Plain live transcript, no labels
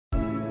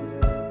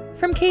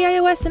From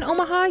KIOS in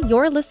Omaha,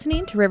 you're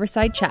listening to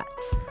Riverside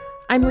Chats.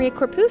 I'm Maria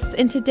Corpus,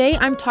 and today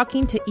I'm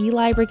talking to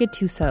Eli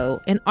Rigatuso,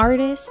 an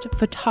artist,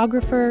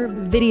 photographer,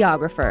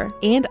 videographer,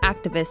 and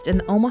activist in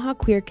the Omaha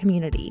queer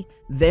community.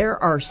 There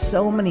are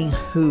so many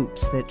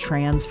hoops that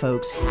trans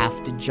folks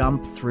have to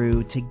jump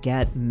through to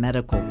get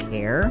medical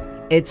care.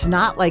 It's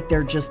not like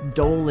they're just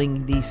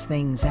doling these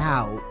things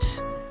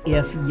out.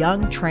 If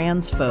young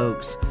trans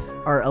folks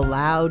are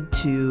allowed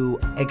to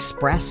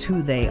express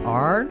who they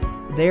are,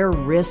 their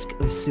risk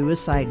of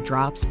suicide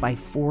drops by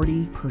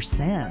 40%.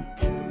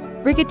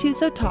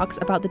 Rigatuso talks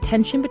about the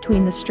tension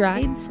between the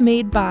strides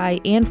made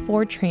by and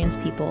for trans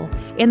people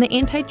and the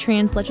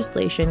anti-trans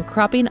legislation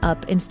cropping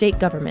up in state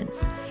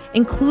governments,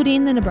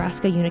 including the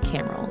Nebraska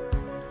unicameral.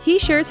 He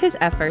shares his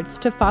efforts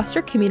to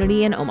foster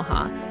community in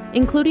Omaha,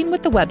 including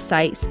with the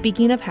website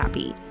Speaking of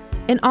Happy,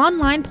 an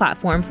online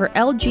platform for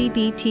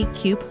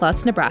LGBTQ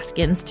plus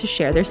Nebraskans to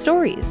share their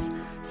stories.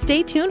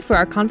 Stay tuned for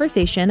our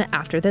conversation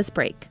after this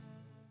break.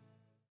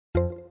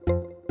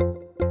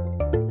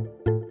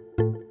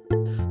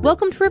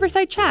 Welcome to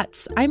Riverside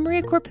Chats. I'm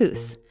Maria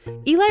Corpus.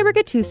 Eli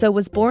Rigatuso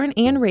was born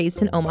and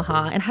raised in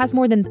Omaha and has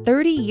more than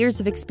 30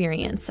 years of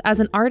experience as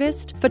an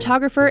artist,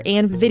 photographer,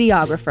 and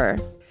videographer.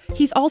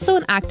 He's also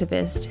an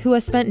activist who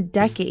has spent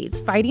decades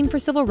fighting for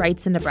civil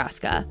rights in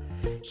Nebraska.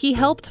 He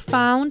helped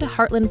found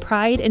Heartland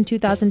Pride in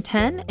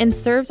 2010 and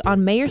serves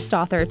on Mayor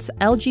Stothart's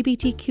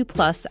LGBTQ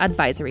plus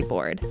advisory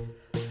board.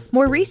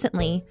 More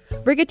recently,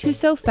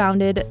 Rigatuso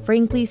founded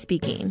Frankly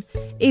Speaking,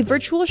 a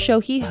virtual show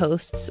he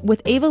hosts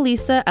with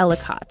Ava-Lisa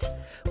Ellicott,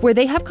 where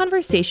they have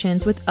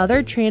conversations with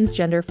other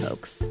transgender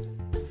folks.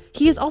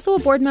 He is also a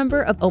board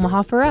member of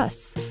Omaha For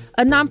Us,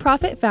 a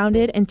nonprofit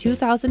founded in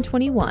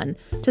 2021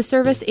 to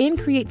service and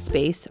create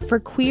space for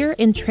queer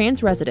and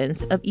trans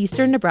residents of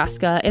eastern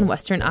Nebraska and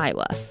western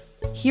Iowa.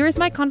 Here is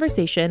my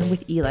conversation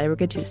with Eli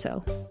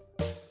Rigatuso.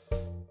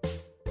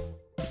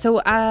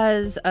 So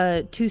as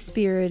a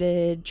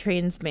two-spirited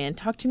trans man,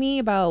 talk to me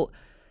about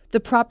the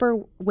proper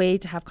way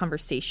to have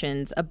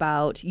conversations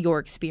about your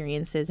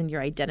experiences and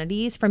your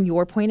identities from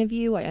your point of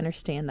view. I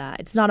understand that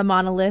it's not a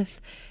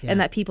monolith and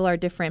that people are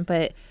different,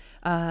 but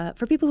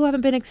for people who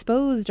haven't been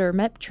exposed or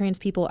met trans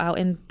people out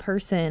in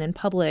person in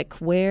public,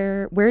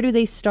 where do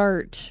they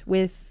start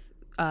with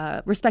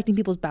respecting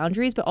people's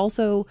boundaries, but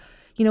also,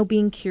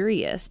 being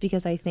curious?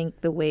 Because I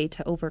think the way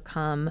to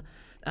overcome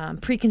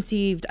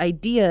preconceived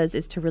ideas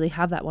is to really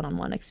have that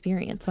one-on-one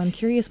experience. So I'm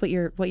curious what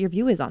your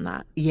view is on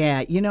that.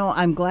 Yeah,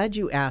 I'm glad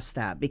you asked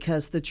that,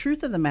 because the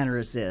truth of the matter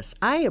is this.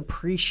 I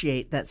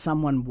appreciate that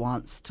someone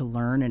wants to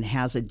learn and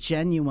has a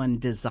genuine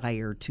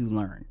desire to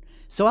learn.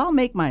 So I'll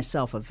make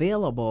myself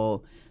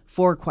available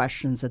for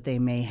questions that they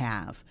may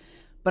have.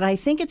 But I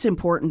think it's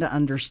important to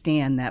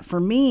understand that for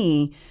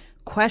me,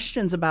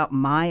 questions about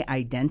my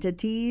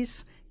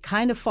identities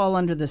kind of fall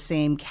under the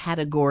same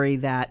category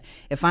that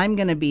if I'm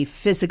going to be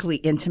physically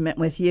intimate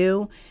with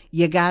you,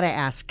 you got to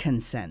ask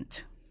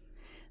consent.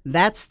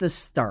 That's the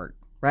start,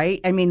 right?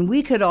 I mean,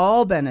 we could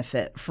all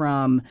benefit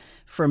from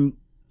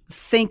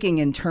thinking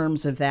in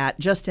terms of that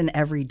just in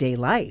everyday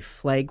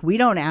life. Like, we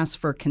don't ask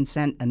for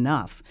consent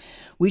enough.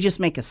 We just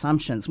make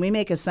assumptions. We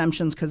make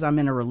assumptions because I'm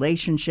in a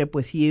relationship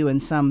with you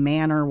in some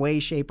manner, way,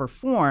 shape, or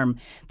form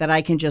that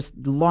I can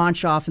just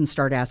launch off and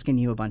start asking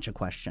you a bunch of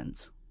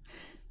questions.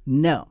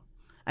 No.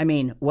 I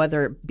mean,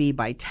 whether it be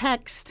by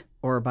text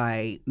or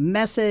by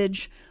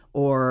message,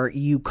 or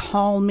you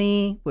call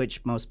me,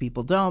 which most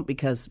people don't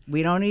because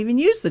we don't even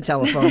use the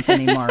telephones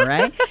anymore,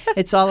 right?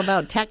 It's all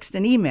about text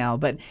and email,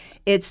 but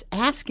it's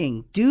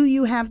asking, do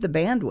you have the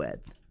bandwidth?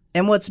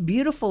 And what's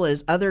beautiful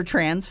is other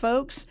trans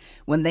folks,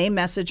 when they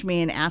message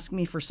me and ask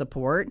me for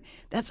support,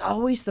 that's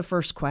always the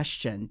first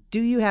question.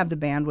 Do you have the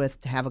bandwidth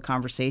to have a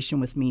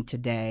conversation with me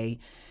today?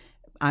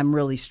 I'm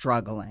really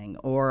struggling,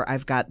 or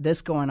I've got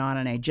this going on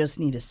and I just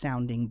need a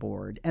sounding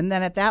board. And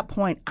then at that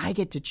point, I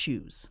get to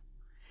choose.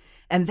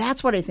 And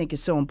that's what I think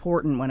is so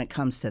important when it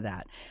comes to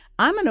that.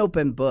 I'm an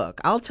open book.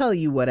 I'll tell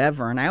you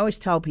whatever. And I always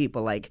tell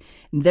people, like,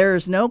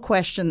 there's no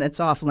question that's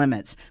off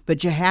limits,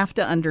 but you have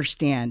to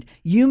understand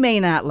you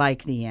may not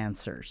like the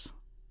answers.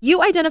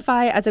 You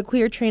identify as a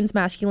queer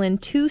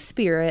transmasculine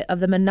two-spirit of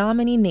the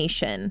Menominee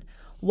Nation.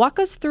 Walk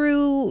us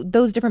through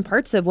those different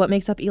parts of what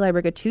makes up Eli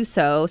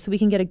Rigatuso so we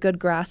can get a good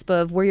grasp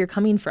of where you're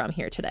coming from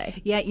here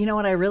today. Yeah, you know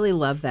what? I really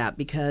love that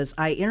because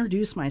I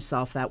introduce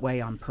myself that way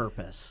on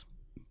purpose.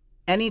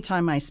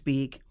 Anytime I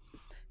speak,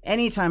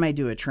 anytime I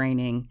do a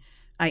training,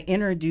 I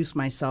introduce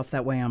myself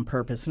that way on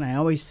purpose. And I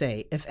always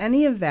say, if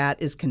any of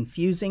that is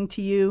confusing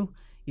to you,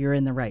 you're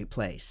in the right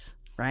place,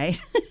 right?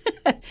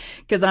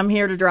 Because I'm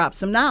here to drop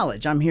some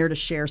knowledge. I'm here to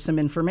share some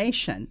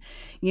information.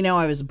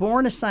 I was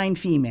born assigned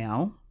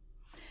female.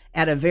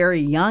 At a very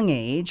young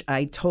age,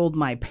 I told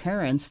my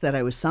parents that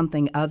I was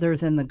something other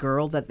than the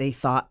girl that they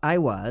thought I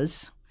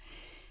was.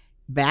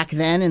 Back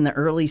then in the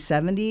early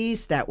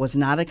 70s, that was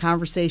not a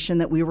conversation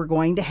that we were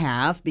going to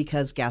have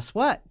because guess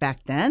what?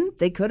 Back then,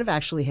 they could have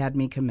actually had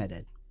me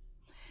committed.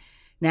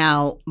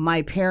 Now,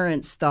 my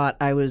parents thought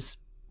I was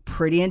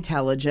pretty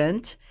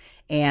intelligent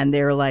And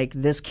they're like,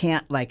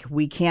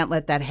 we can't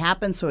let that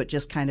happen. So it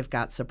just kind of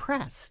got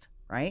suppressed,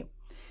 right?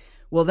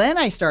 Well, then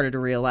I started to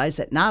realize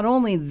that not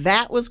only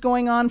that was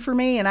going on for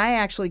me, and I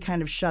actually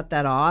kind of shut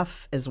that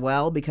off as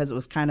well because it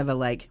was kind of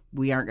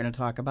we aren't going to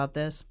talk about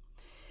this.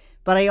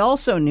 But I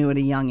also knew at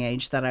a young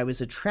age that I was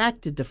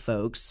attracted to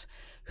folks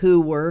who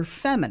were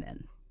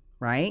feminine,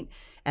 right?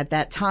 At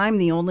that time,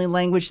 the only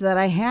language that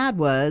I had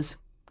was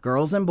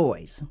girls and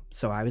boys.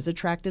 So I was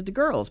attracted to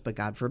girls, but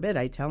God forbid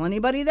I tell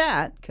anybody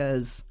that,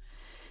 because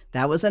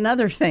that was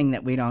another thing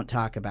that we don't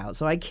talk about.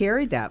 So I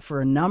carried that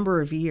for a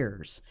number of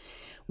years.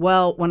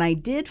 Well, when I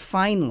did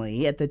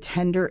finally, at the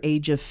tender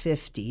age of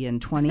 50 in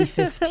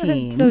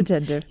 2015. So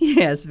tender.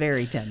 Yes,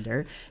 very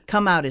tender.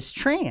 Come out as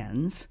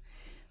trans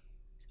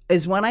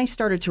is when I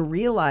started to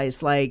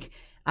realize,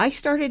 I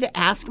started to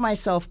ask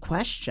myself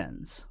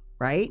questions,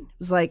 right? It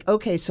was like,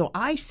 okay, so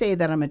I say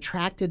that I'm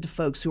attracted to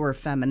folks who are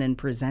feminine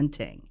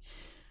presenting.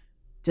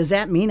 Does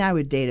that mean I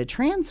would date a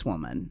trans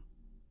woman?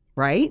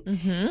 Right?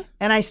 Mm-hmm.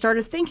 And I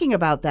started thinking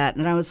about that.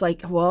 And I was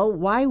like, well,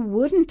 why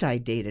wouldn't I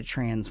date a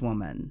trans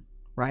woman?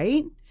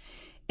 Right?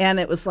 And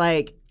it was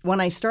like, when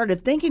I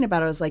started thinking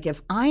about it, I was like,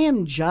 if I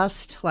am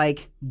just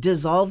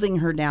dissolving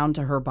her down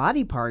to her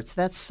body parts,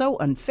 that's so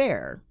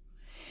unfair.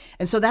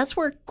 And so that's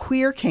where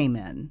queer came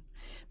in,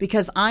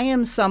 because I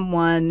am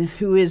someone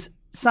who is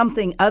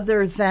something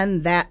other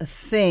than that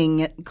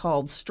thing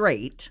called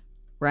straight,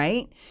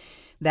 right?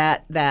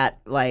 That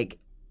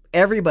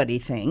everybody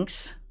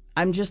thinks.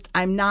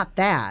 I'm not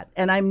that.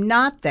 And I'm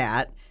not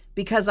that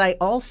because I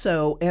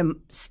also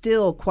am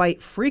still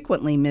quite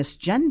frequently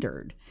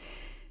misgendered.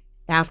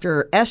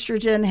 After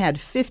estrogen had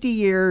 50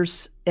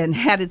 years and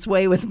had its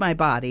way with my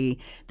body,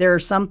 there are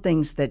some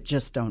things that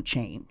just don't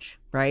change,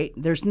 right?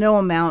 There's no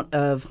amount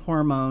of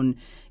hormone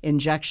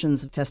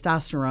injections of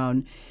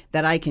testosterone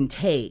that I can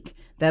take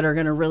that are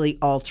going to really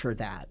alter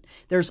that.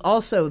 There's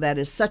also, that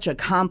is such a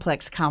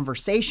complex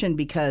conversation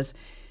because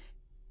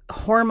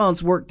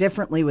hormones work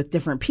differently with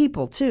different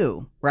people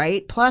too,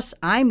 right? Plus,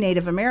 I'm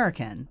Native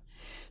American.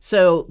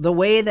 So the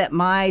way that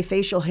my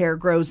facial hair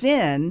grows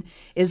in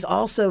is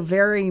also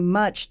very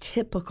much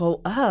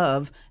typical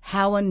of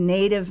how a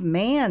Native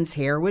man's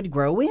hair would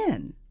grow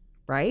in,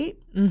 right?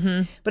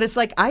 Mm-hmm. But it's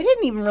like I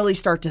didn't even really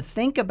start to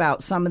think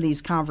about some of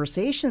these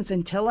conversations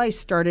until I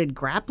started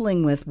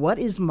grappling with what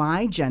is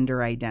my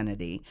gender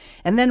identity?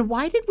 And then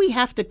why did we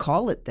have to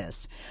call it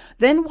this?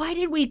 Then why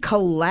did we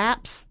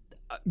collapse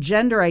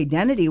gender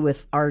identity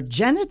with our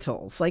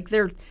genitals?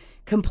 They're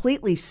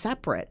completely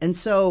separate. And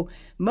so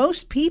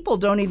most people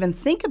don't even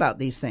think about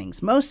these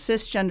things. Most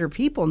cisgender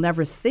people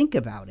never think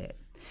about it.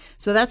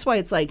 So that's why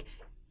it's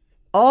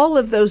all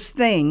of those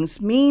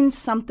things mean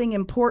something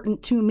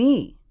important to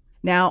me.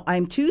 Now,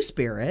 I'm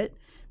Two-Spirit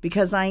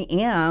because I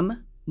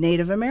am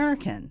Native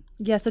American.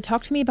 Yeah, so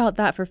talk to me about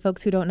that for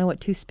folks who don't know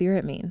what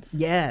Two-Spirit means.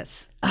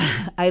 Yes.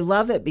 I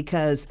love it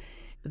because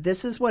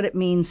this is what it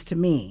means to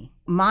me.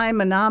 My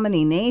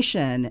Menominee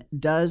Nation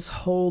does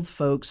hold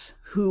folks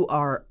who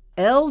are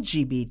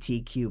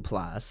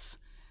LGBTQ+.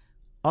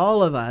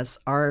 All of us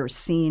are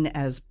seen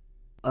as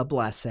a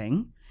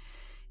blessing.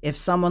 If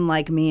someone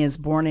like me is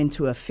born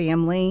into a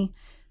family,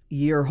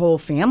 your whole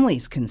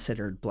family's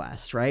considered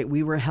blessed, right?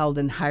 We were held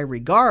in high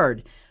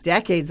regard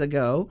decades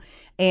ago.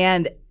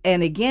 And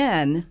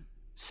again,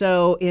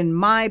 so in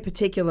my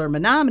particular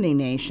Menominee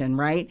Nation,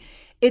 right,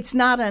 it's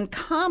not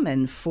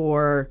uncommon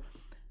for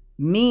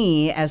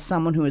me as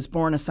someone who is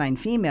born assigned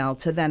female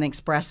to then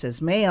express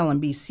as male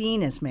and be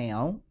seen as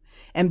male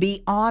and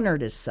be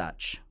honored as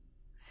such.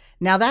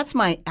 Now, that's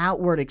my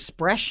outward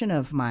expression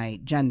of my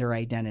gender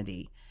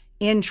identity.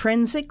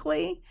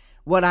 Intrinsically,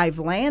 what I've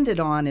landed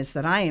on is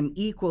that I am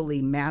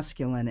equally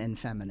masculine and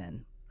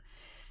feminine.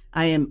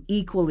 I am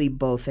equally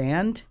both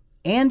and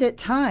at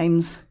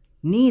times,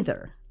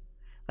 neither.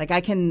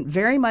 I can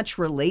very much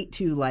relate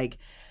to,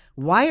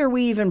 why are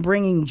we even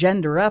bringing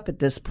gender up at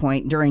this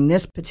point during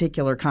this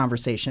particular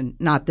conversation?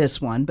 Not this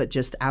one, but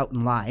just out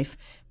in life,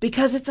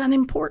 because it's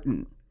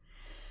unimportant.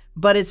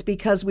 But it's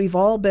because we've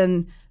all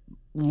been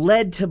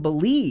led to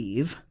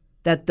believe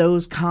that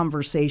those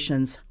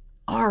conversations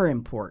are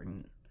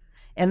important.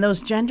 And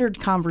those gendered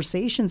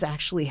conversations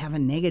actually have a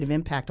negative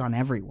impact on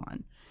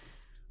everyone.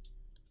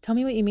 Tell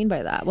me what you mean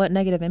by that. What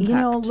negative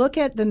impact? Look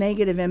at the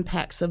negative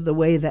impacts of the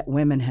way that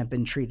women have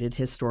been treated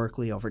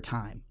historically over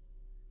time.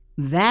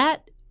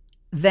 That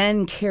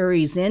then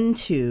carries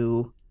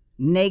into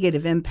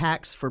negative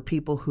impacts for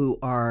people who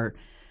are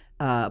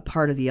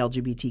part of the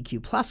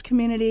LGBTQ plus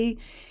community.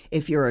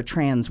 If you're a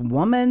trans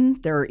woman,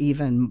 there are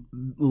even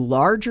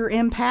larger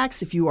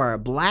impacts. If you are a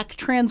Black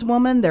trans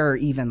woman, there are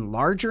even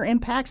larger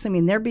impacts. I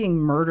mean, they're being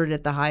murdered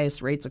at the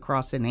highest rates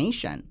across the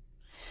nation,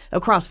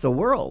 across the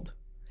world,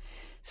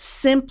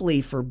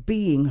 simply for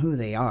being who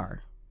they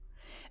are.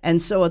 And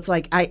so it's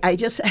I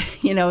just,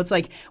 it's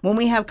like when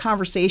we have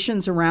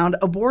conversations around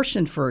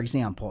abortion, for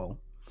example,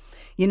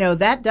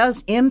 that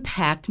does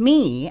impact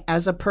me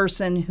as a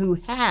person who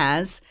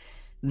has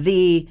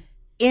the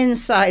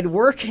inside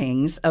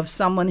workings of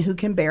someone who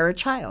can bear a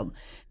child.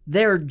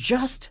 They're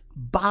just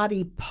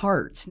body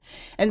parts.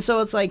 And so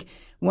it's like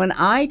when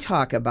I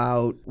talk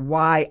about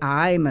why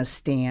I'm a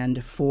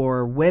stand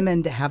for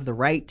women to have the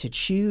right to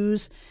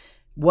choose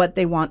what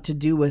they want to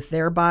do with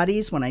their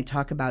bodies, when I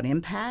talk about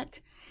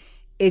impact,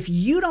 if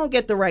you don't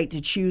get the right to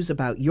choose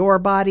about your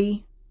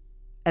body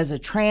as a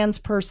trans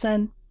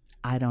person,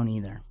 I don't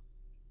either.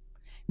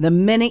 The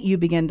minute you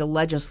begin to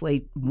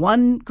legislate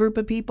one group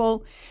of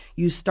people,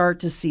 you start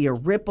to see a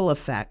ripple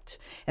effect.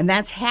 And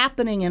that's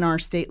happening in our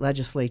state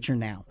legislature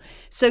now.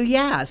 So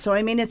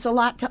I mean, it's a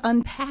lot to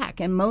unpack.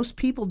 And most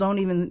people don't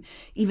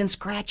even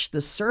scratch the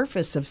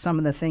surface of some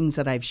of the things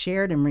that I've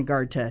shared in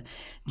regard to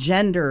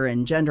gender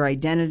and gender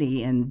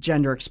identity and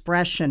gender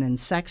expression and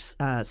sex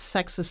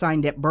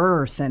assigned at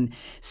birth and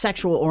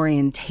sexual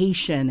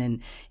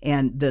orientation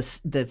and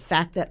the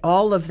fact that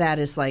all of that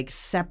is like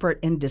separate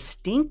and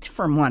distinct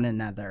from one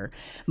another.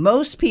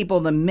 Most people,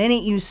 the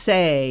minute you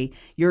say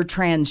you're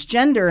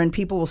transgender, and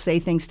people will say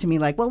things to me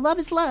like, well, love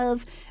is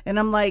love. And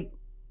I'm like,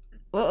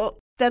 well,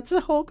 that's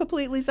a whole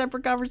completely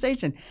separate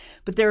conversation.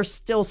 But there are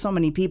still so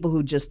many people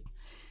who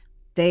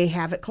they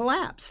have it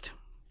collapsed.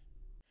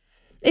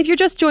 If you're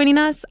just joining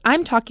us,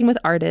 I'm talking with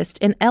artist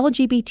and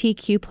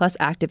LGBTQ plus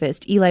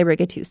activist Eli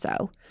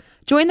Rigatuso.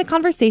 Join the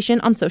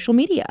conversation on social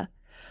media.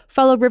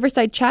 Follow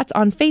Riverside Chats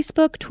on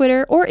Facebook,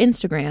 Twitter, or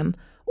Instagram,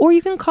 or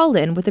you can call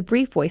in with a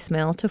brief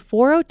voicemail to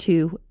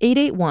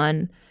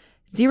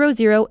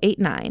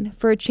 402-881-0089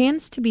 for a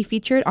chance to be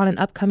featured on an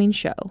upcoming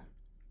show.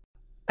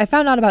 I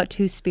found out about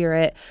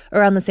Two-Spirit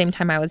around the same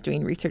time I was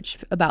doing research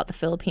about the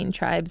Philippine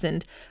tribes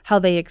and how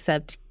they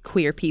accept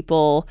queer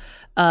people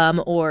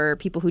or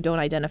people who don't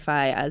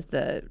identify as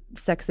the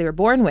sex they were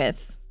born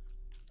with.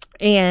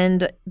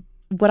 And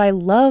what I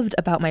loved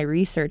about my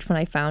research when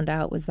I found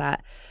out was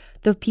that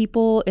the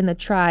people in the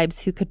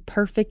tribes who could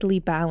perfectly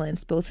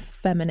balance both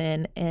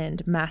feminine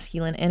and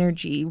masculine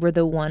energy were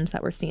the ones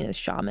that were seen as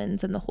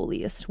shamans and the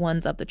holiest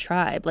ones of the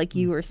tribe, like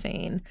you were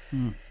saying.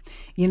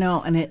 You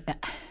know, and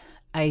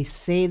I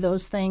say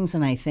those things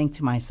and I think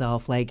to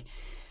myself, like,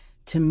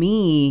 to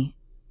me,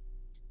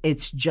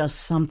 it's just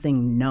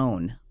something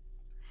known.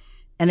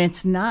 And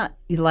it's not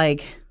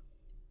like,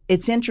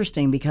 it's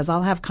interesting because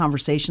I'll have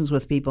conversations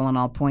with people and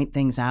I'll point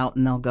things out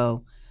and they'll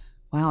go,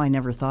 wow, I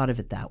never thought of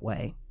it that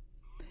way.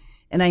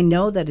 And I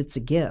know that it's a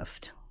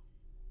gift,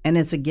 and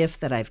it's a gift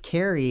that I've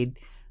carried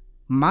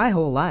my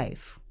whole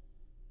life.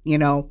 You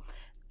know,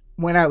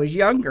 when I was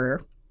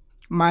younger,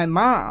 my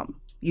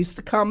mom used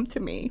to come to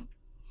me,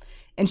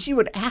 and she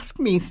would ask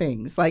me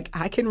things. Like,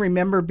 I can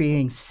remember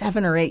being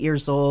 7 or 8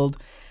 years old,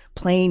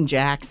 playing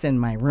jacks in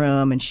my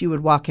room, and she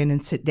would walk in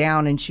and sit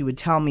down, and she would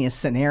tell me a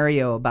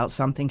scenario about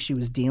something she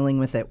was dealing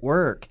with at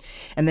work.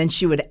 And then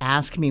she would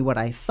ask me what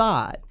I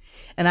thought.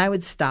 And I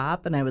would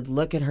stop and I would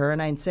look at her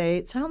and I'd say,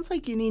 it sounds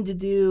like you need to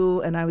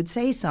do, and I would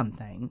say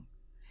something.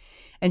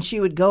 And she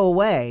would go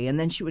away, and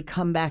then she would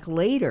come back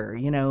later,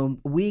 you know,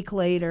 a week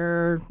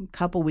later, a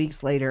couple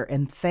weeks later,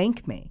 and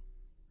thank me.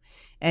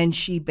 And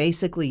she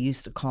basically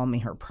used to call me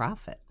her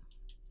prophet.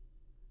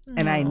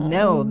 And I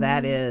know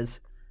that is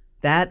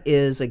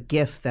a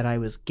gift that I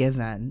was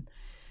given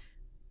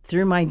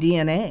through my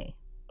DNA.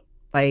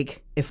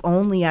 Like, if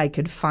only I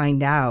could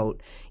find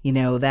out, you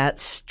know, that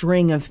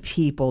string of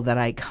people that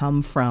I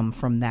come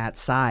from that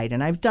side.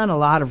 And I've done a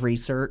lot of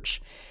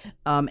research,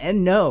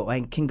 and no,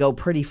 I can go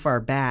pretty far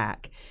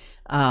back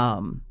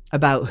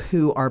about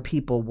who our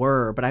people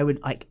were. But I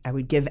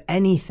would give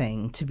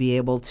anything to be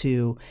able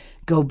to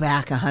go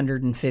back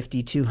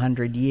 150,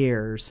 200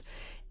 years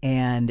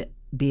and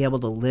be able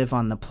to live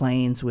on the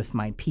plains with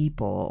my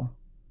people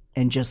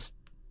and just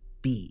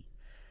be.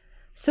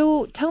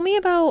 So tell me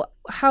about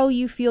how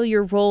you feel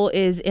your role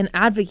is in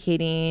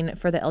advocating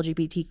for the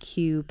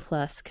LGBTQ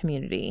plus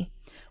community.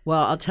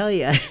 Well, I'll tell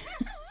you,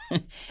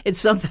 it's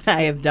something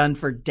I have done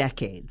for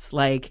decades.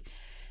 Like,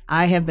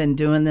 I have been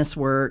doing this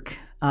work.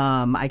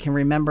 I can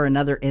remember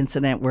another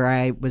incident where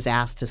I was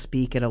asked to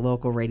speak at a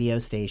local radio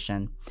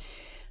station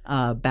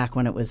back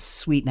when it was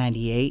Sweet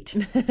 98,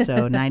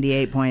 so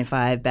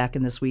 98.5 back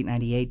in the Sweet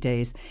 98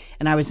 days.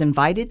 And I was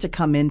invited to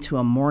come into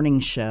a morning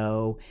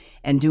show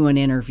and do an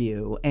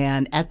interview.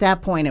 And at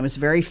that point, it was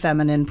very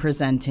feminine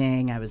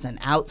presenting. I was an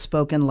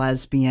outspoken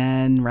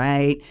lesbian,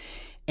 right?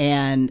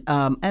 And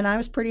I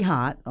was pretty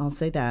hot, I'll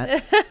say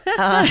that.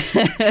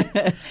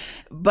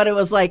 But it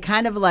was like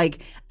kind of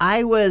like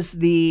I was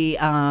the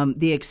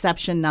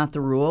exception, not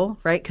the rule,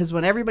 right? Because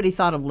when everybody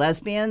thought of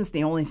lesbians,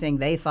 the only thing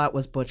they thought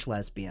was butch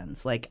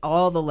lesbians. Like,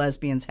 all the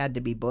lesbians had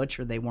to be butch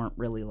or they weren't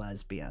really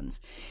lesbians.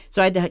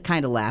 So I had to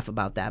kind of laugh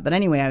about that. But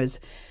anyway, I was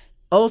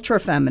ultra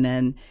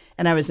feminine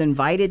and I was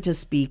invited to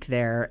speak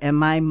there. And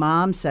my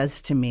mom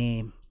says to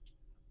me,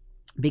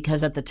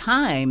 because at the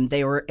time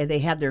they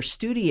had their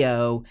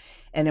studio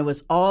and it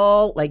was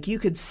all like you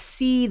could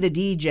see the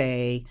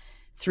DJ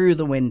through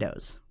the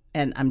windows.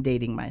 And I'm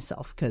dating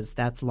myself because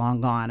that's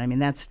long gone. I mean,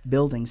 that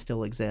building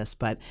still exists.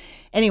 But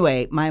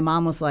anyway, my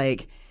mom was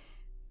like,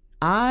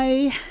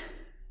 I'm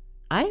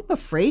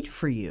afraid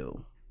for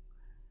you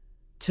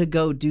to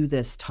go do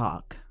this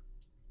talk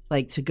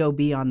like to go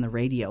be on the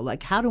radio?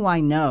 Like, how do I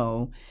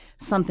know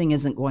something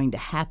isn't going to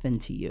happen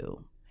to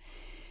you?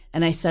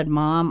 And I said,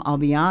 Mom, I'll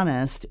be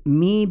honest,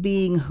 me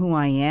being who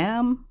I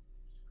am,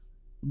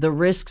 the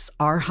risks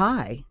are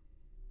high.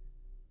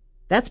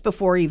 That's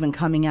before even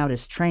coming out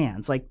as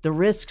trans. Like, the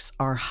risks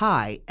are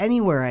high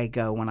anywhere I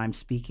go when I'm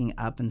speaking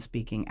up and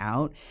speaking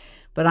out.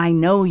 But I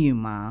know you,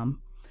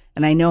 Mom,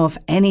 and I know if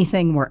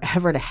anything were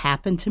ever to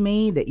happen to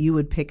me, that you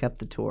would pick up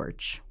the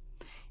torch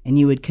and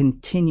you would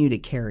continue to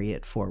carry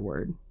it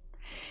forward.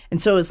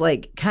 And so it's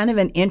like kind of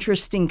an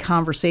interesting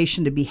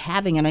conversation to be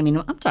having. And I mean,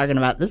 I'm talking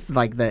about, this is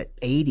like the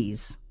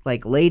 80s,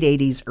 like late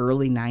 80s,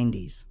 early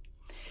 90s.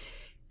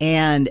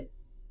 And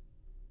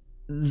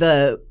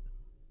the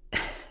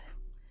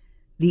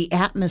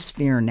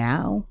atmosphere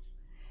now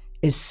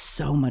is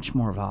so much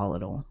more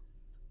volatile.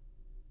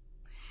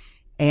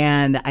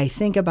 And I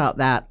think about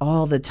that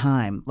all the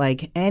time.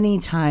 Like, any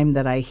time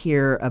that I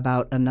hear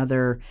about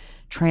another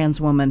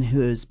trans woman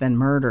who's been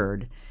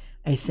murdered,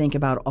 I think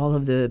about all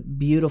of the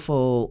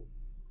beautiful,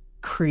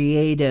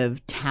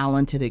 creative,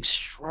 talented,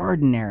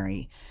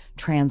 extraordinary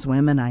trans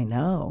women I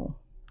know.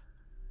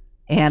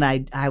 And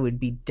I would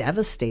be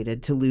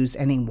devastated to lose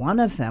any one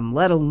of them,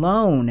 let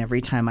alone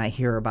every time I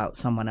hear about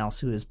someone else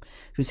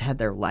who's had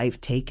their life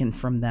taken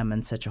from them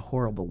in such a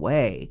horrible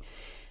way.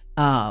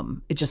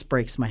 It just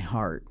breaks my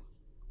heart.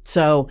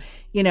 So,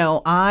 you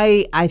know,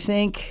 I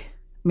think,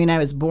 I mean, I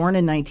was born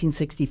in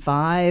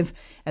 1965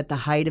 at the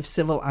height of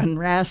civil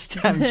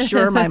unrest. I'm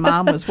sure my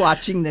mom was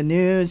watching the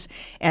news.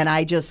 And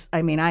I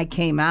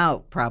came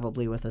out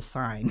probably with a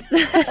sign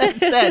that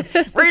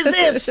said,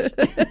 resist.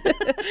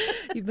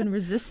 You've been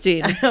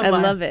resisting. I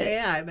love it.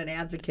 Yeah, I've been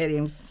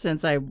advocating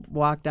since I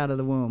walked out of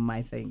the womb,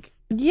 I think.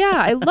 Yeah,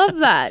 I love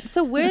that.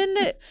 So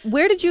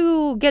where did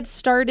you get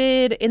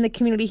started in the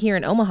community here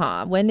in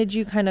Omaha? When did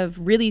you kind of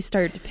really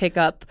start to pick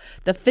up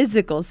the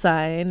physical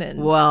sign and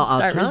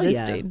start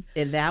resisting?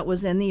 That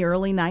was in the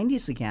early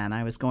 90s again.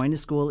 I was going to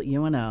school at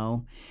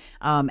UNO.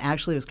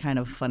 Actually, it was kind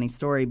of a funny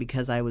story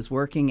because I was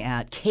working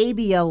at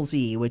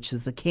KBLZ, which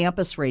is the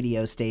campus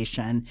radio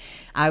station.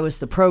 I was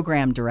the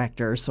program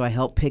director, so I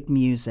helped pick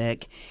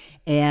music.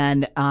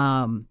 And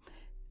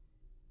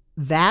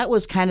that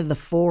was kind of the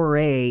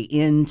foray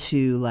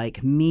into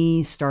like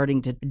me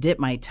starting to dip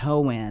my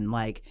toe in.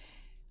 Like,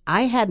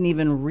 I hadn't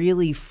even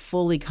really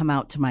fully come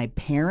out to my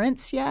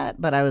parents yet,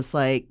 but I was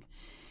like,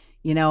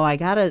 you know,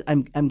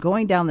 I'm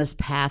going down this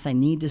path. I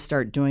need to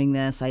start doing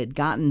this. I had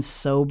gotten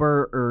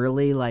sober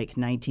early, like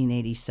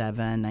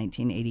 1987,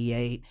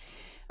 1988,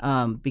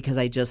 because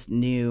I just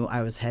knew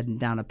I was heading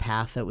down a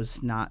path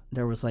that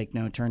there was like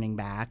no turning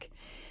back.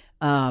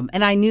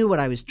 And I knew what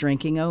I was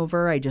drinking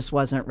over. I just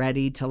wasn't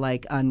ready to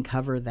like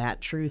uncover that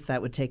truth.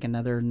 That would take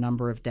another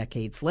number of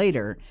decades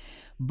later.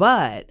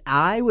 But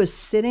I was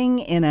sitting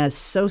in a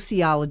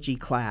sociology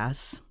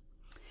class,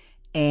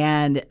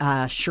 and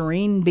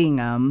Shireen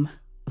Bingham,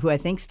 who I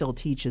think still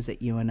teaches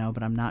at UNO,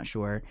 but I'm not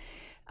sure,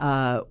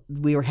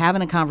 we were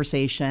having a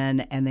conversation,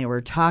 and they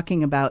were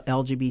talking about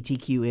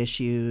LGBTQ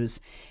issues.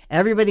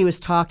 Everybody was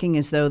talking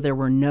as though there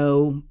were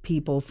no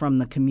people from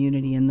the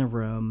community in the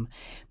room.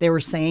 They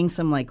were saying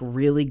some like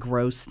really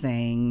gross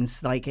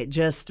things. Like, it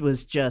just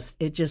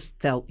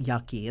felt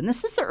yucky. And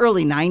this is the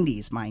early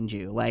 90s, mind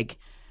you. Like,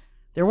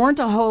 there weren't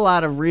a whole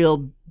lot of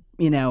real,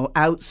 you know,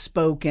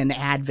 outspoken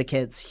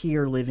advocates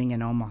here living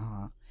in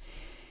Omaha.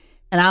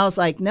 And I was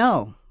like,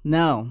 no.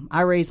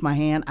 I raised my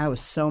hand. I was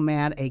so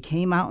mad. I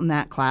came out in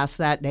that class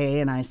that day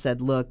and I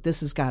said, look, this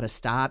has got to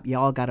stop.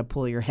 Y'all got to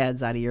pull your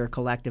heads out of your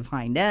collective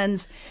hind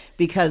ends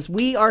because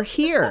we are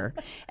here.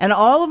 And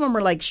all of them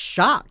were like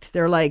shocked.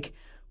 They're like,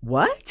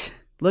 what?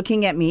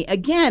 Looking at me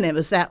again. It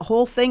was that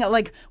whole thing.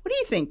 Like, what do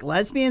you think?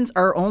 Lesbians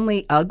are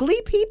only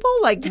ugly people?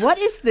 Like, what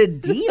is the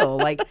deal?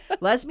 Like,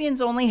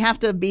 lesbians only have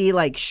to be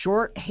like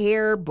short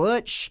hair,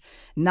 butch,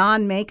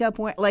 non-makeup.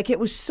 Like, it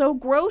was so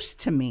gross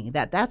to me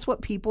that's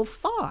what people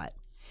thought.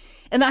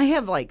 And I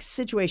have like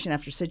situation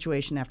after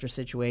situation after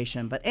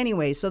situation. But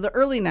anyway, so the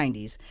early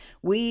 90s,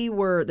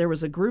 there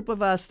was a group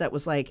of us that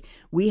was like,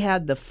 we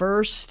had the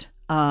first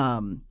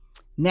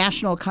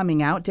National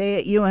Coming Out Day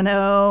at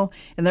UNO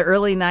in the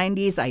early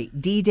 90s. I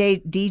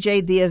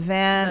DJ'd the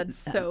event. That's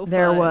so fun.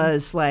 There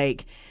was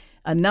like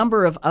a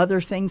number of other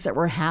things that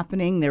were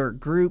happening. There were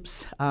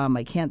groups,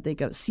 I can't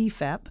think of,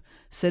 CFEP,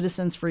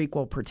 Citizens for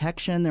Equal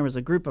Protection. There was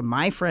a group of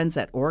my friends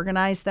that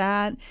organized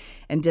that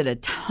and did a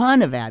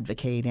ton of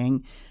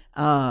advocating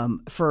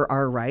for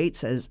our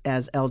rights as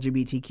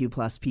LGBTQ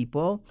plus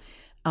people.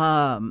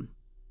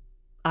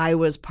 I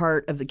was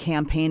part of the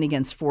campaign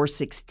against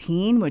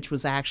 416, which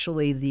was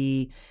actually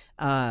the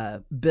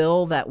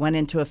bill that went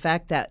into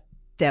effect that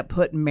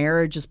put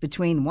marriages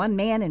between one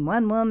man and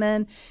one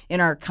woman in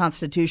our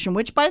Constitution,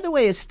 which, by the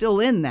way, is still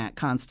in that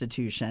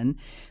Constitution.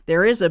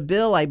 There is a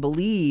bill, I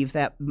believe,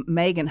 that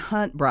Megan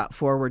Hunt brought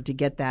forward to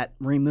get that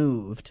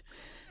removed.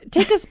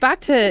 Take us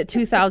back to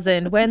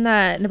 2000 when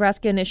that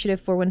Nebraska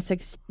Initiative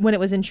 416, when it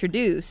was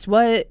introduced.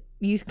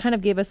 You kind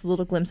of gave us a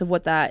little glimpse of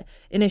what that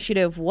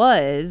initiative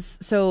was.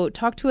 So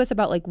talk to us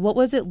about, like, what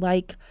was it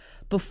like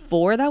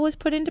before that was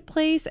put into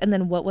place, and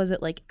then what was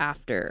it like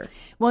after?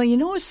 Well, you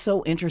know what's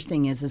so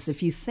interesting is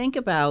if you think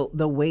about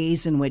the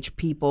ways in which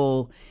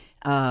people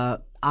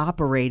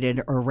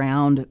operated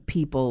around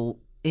people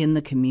in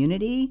the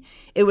community,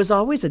 it was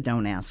always a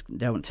don't ask,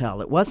 don't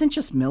tell. It wasn't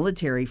just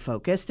military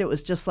focused. It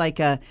was just like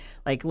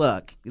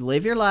look,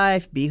 live your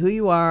life, be who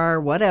you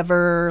are,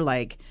 whatever,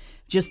 like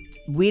just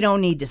we don't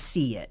need to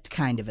see it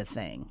kind of a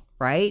thing,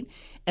 right?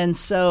 And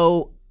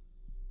so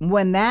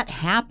when that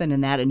happened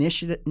and that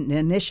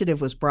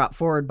initiative was brought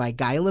forward by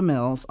Guyla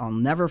Mills, I'll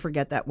never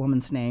forget that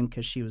woman's name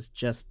because she was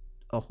just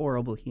a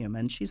horrible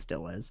human. She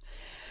still is.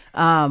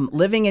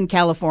 Living in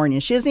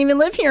California. She doesn't even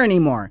live here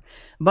anymore.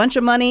 A bunch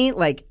of money,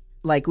 like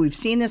we've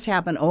seen this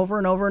happen over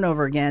and over and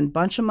over again.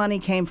 Bunch of money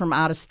came from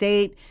out of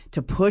state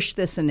to push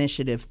this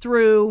initiative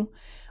through.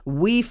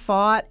 We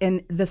fought,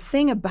 and the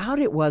thing about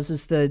it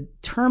is the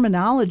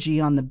terminology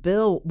on the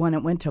bill when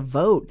it went to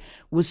vote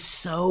was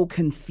so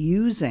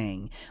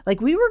confusing.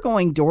 Like we were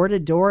going door to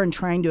door and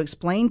trying to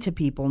explain to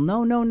people,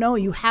 no,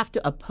 you have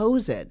to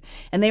oppose it.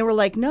 And they were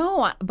like,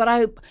 no, but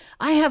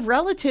I have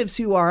relatives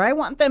who are. I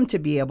want them to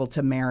be able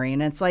to marry.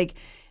 And it's like,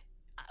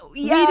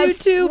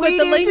 yes, we do too, but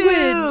the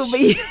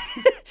language.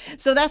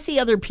 So that's the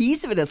other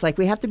piece of it. It's like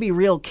we have to be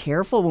real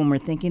careful when we're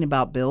thinking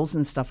about bills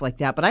and stuff like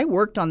that. But I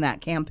worked on that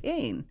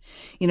campaign.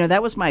 You know,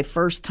 that was my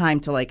first time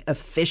to like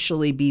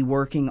officially be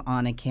working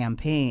on a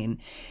campaign.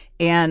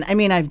 And I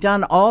mean, I've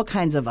done all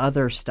kinds of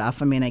other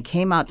stuff. I mean, I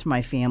came out to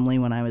my family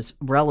when I was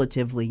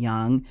relatively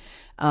young.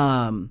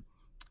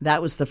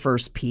 That was the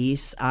first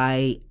piece.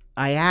 I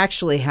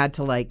actually had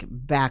to like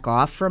back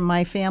off from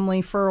my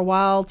family for a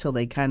while till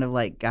they kind of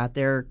like got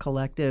their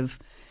collective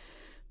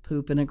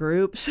poop in a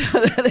group so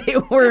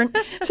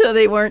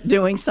they weren't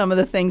doing some of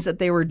the things that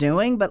they were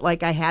doing, but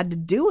like I had to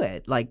do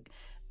it. Like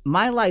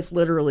my life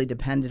literally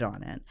depended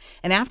on it.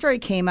 And after I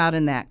came out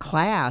in that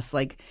class,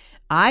 like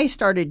I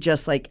started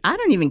just like, I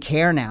don't even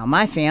care now.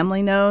 My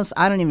family knows.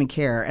 I don't even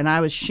care. And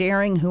I was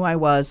sharing who I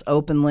was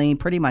openly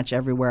pretty much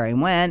everywhere I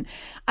went.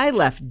 I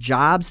left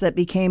jobs that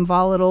became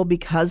volatile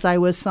because I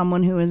was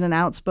someone who is an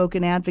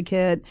outspoken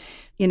advocate.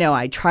 You know,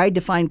 I tried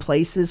to find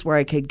places where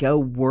I could go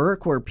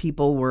work where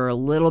people were a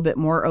little bit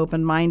more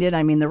open-minded.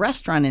 I mean, the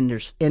restaurant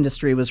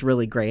industry was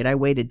really great. I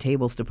waited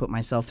tables to put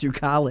myself through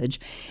college.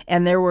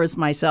 And there was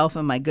myself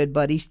and my good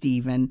buddy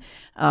Steven,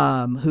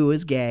 who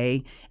is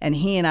gay. And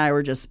he and I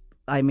were just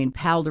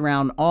palled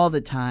around all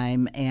the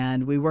time,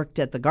 and we worked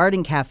at the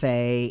Garden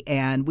Cafe,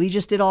 and we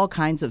just did all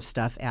kinds of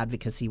stuff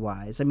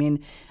advocacy-wise. I mean,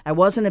 I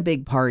wasn't a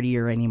big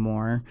partier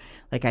anymore.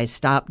 Like, I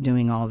stopped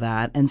doing all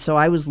that. And so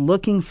I was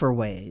looking for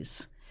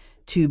ways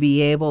to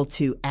be able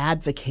to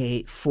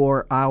advocate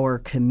for our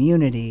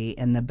community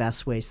in the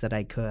best ways that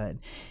I could.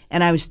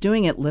 And I was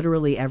doing it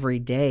literally every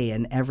day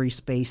in every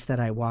space that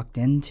I walked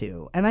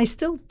into. And I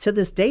still, to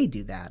this day,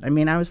 do that. I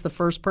mean, I was the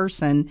first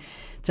person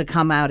to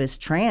come out as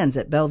trans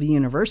at Bellevue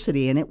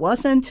University, and it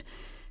was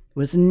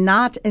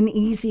not an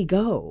easy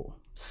go.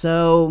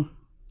 So,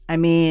 I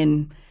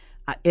mean,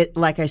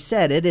 like I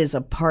said, it's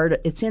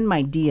in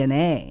my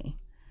DNA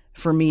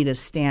for me to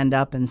stand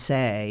up and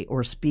say,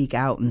 or speak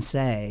out and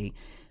say,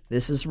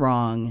 this is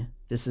wrong.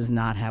 This is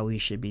not how we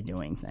should be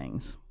doing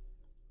things.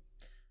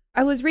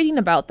 I was reading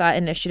about that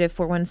initiative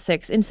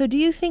 416. And so do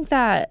you think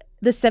that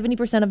the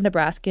 70% of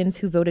Nebraskans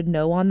who voted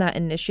no on that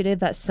initiative,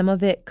 that some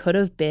of it could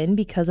have been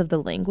because of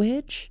the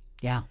language?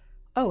 Yeah.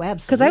 Oh,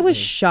 absolutely. Because I was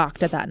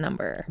shocked at that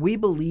number. We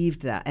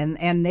believed that.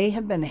 And they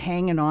have been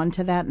hanging on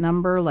to that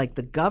number. Like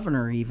the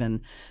governor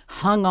even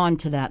hung on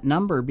to that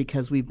number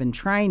because we've been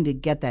trying to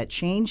get that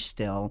changed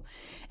still.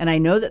 And I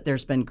know that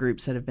there's been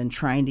groups that have been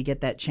trying to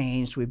get that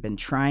changed. We've been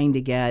trying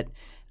to get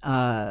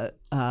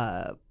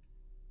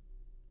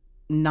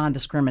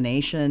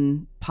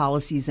non-discrimination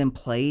policies in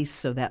place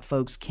so that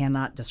folks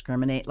cannot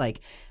discriminate. Like,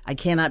 I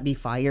cannot be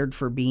fired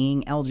for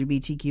being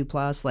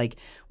LGBTQ+. Like,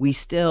 we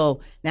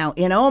still, now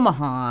in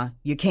Omaha,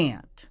 you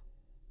can't.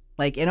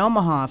 Like, in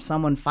Omaha, if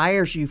someone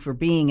fires you for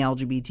being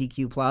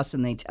LGBTQ+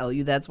 and they tell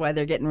you that's why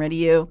they're getting rid of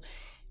you,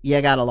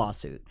 you got a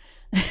lawsuit.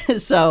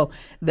 So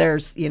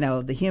there's,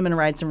 the Human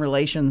Rights and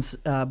Relations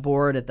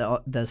Board at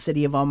the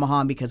city of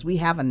Omaha, because we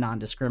have a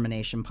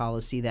non-discrimination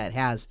policy that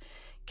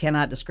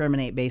cannot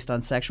discriminate based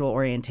on sexual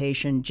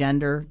orientation,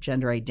 gender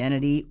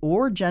identity,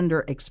 or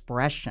gender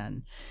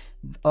expression.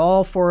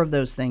 All four of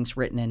those things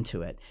written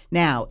into it.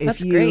 Now,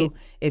 if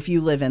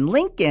you live in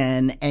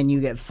Lincoln and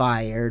you get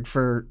fired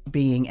for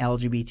being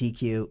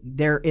LGBTQ,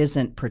 there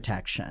isn't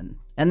protection.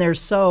 And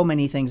there's so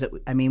many things that,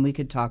 we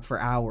could talk for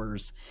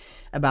hours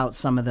about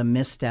some of the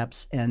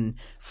missteps and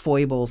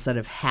foibles that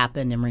have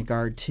happened in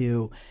regard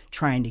to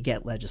trying to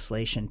get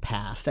legislation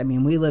passed.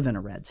 We live in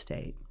a red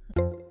state.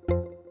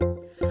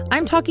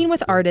 I'm talking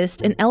with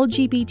artist and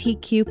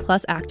LGBTQ+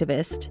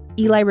 activist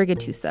Eli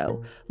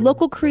Rigatuso,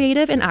 local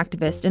creative and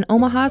activist in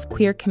Omaha's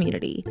queer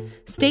community.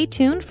 Stay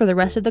tuned for the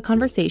rest of the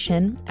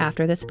conversation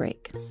after this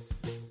break.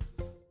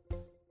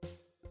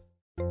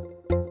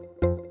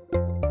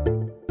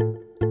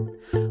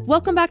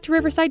 Welcome back to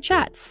Riverside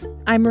Chats.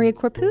 I'm Maria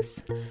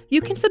Corpus.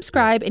 You can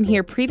subscribe and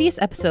hear previous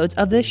episodes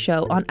of this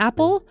show on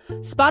Apple,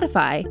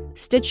 Spotify,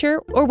 Stitcher,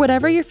 or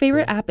whatever your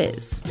favorite app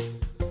is.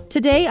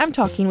 Today, I'm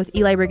talking with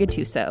Eli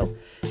Rigatuso,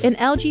 an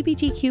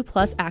LGBTQ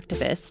plus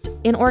activist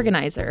and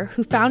organizer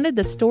who founded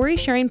the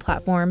story-sharing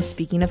platform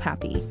Speaking of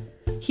Happy.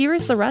 Here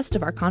is the rest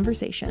of our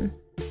conversation.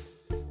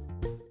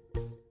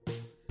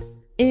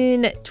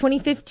 In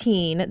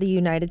 2015, the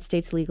United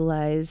States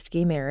legalized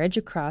gay marriage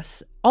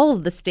across all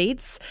of the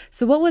states.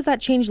 So what was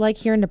that change like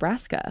here in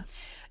Nebraska?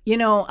 You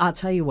know, I'll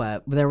tell you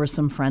what, there were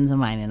some friends of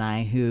mine and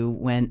I who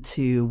went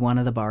to one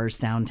of the bars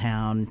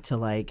downtown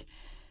to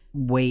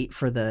wait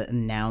for the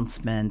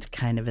announcement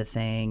kind of a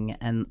thing.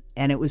 And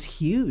it was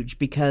huge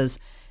because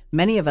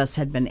many of us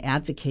had been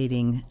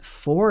advocating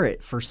for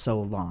it for so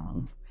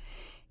long.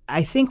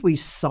 I think we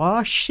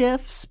saw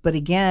shifts, but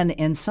again,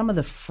 in some of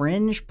the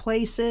fringe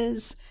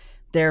places,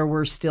 there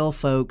were still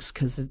folks,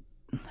 because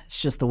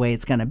it's just the way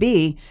it's going to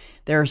be,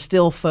 there are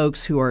still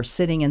folks who are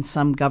sitting in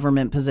some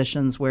government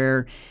positions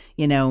where,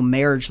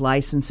 marriage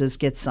licenses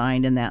get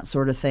signed and that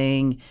sort of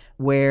thing,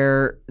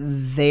 where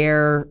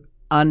they're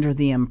under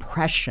the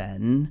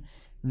impression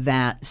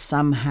that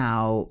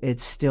somehow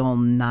it's still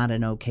not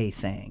an okay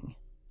thing.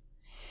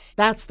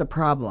 That's the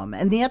problem.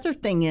 And the other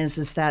thing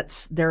is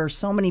that there are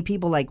so many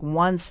people,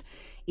 once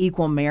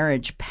equal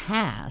marriage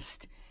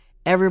passed,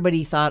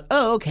 everybody thought,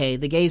 oh, okay,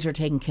 the gays are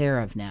taken care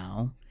of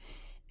now.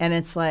 And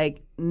it's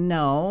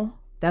no,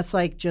 that's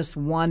just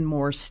one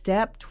more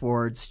step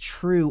towards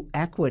true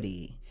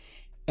equity.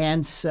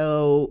 And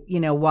so,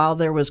 while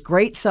there was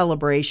great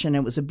celebration,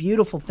 it was a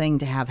beautiful thing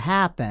to have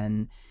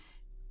happen.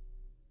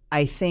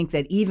 I think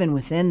that even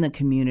within the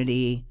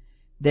community,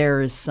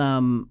 there is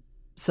some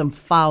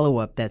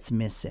follow-up that's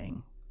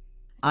missing.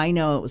 I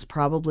know it was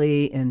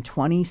probably in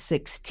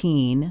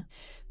 2016,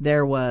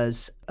 there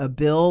was a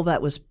bill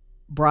that was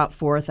brought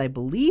forth, I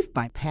believe,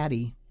 by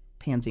Patty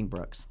Pansing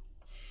Brooks.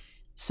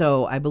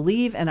 So I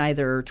believe in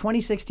either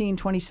 2016,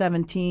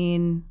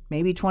 2017,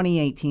 maybe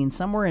 2018,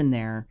 somewhere in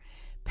there,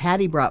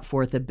 Patty brought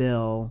forth a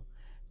bill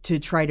to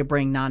try to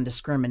bring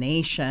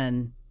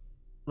non-discrimination,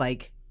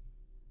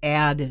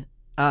 add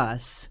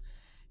us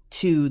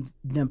to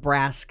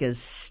Nebraska's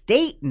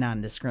state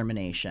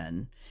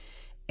non-discrimination.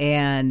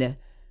 And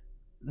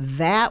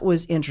that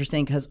was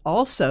interesting because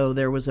also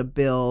there was a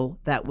bill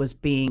that was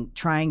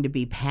trying to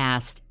be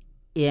passed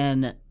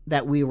in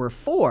that we were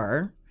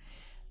for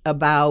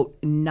about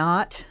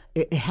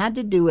it had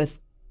to do with,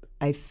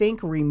 I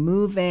think,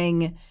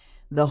 removing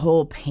the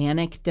whole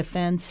panic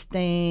defense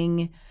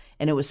thing.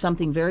 And it was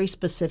something very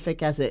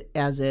specific as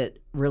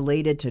it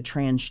related to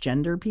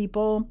transgender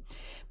people.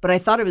 But I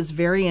thought it was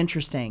very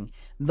interesting.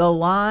 The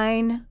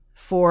line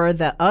for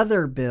the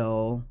other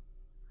bill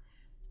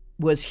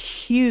was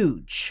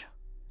huge.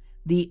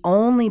 The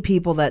only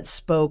people that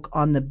spoke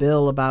on the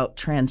bill about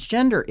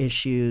transgender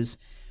issues,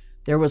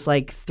 there was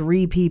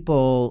 3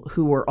 people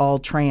who were all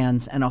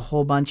trans and a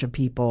whole bunch of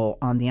people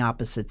on the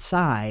opposite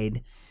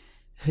side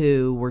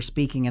who were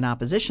speaking in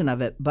opposition of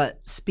it, but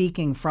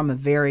speaking from a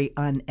very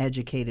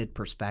uneducated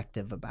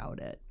perspective about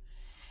it.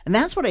 And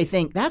that's what I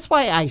think. That's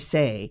why I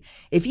say,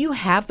 if you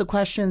have the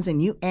questions and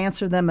you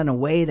answer them in a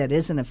way that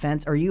isn't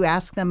offensive, or you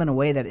ask them in a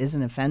way that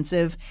isn't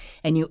offensive,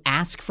 and you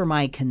ask for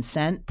my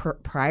consent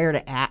prior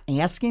to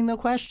asking the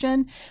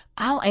question,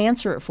 I'll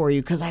answer it for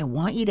you because I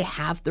want you to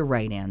have the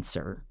right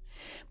answer.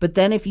 But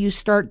then if you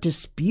start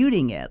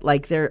disputing it,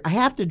 I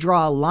have to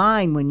draw a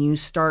line when you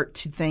start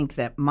to think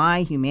that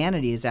my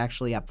humanity is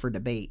actually up for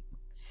debate.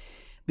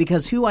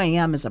 Because who I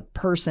am as a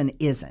person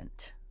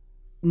isn't.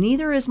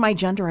 Neither is my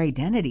gender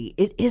identity.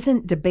 It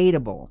isn't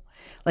debatable.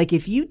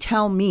 If you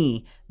tell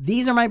me,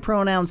 these are my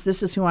pronouns,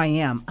 this is who I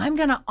am, I'm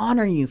going to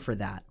honor you for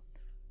that.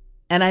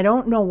 And I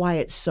don't know why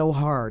it's so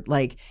hard.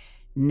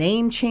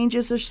 Name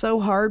changes are so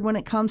hard when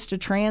it comes to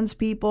trans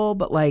people,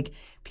 but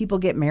people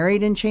get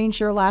married and change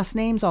their last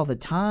names all the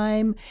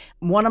time.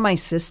 One of my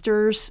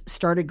sisters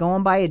started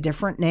going by a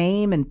different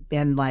name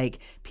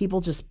and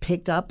people just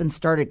picked up and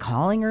started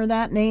calling her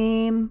that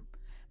name.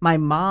 My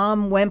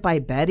mom went by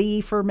Betty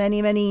for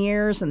many, many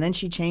years, and then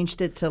she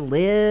changed it to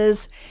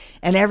Liz,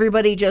 and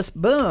everybody just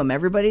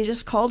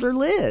called her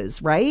Liz,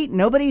 right?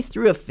 Nobody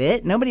threw a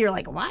fit. Nobody were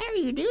why are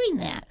you doing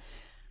that?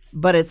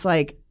 But it's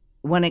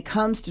when it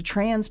comes to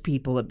trans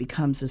people, it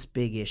becomes this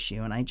big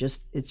issue. And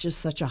it's just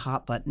such a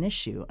hot button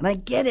issue. And I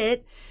get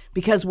it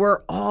because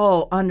we're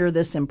all under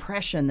this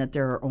impression that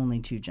there are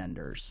only 2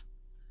 genders.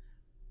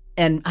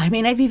 And I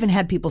mean, I've even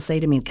had people say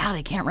to me, God,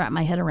 I can't wrap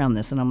my head around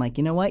this. And I'm like,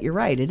 you know what? You're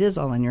right. It is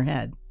all in your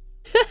head.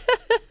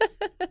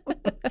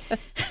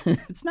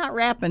 It's not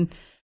wrapping.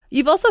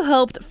 You've also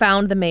helped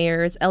found the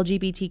mayor's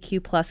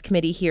LGBTQ plus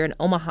committee here in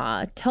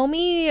Omaha. Tell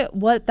me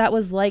what that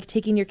was like,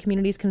 taking your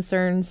community's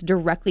concerns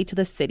directly to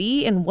the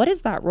city, and what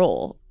is that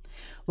role?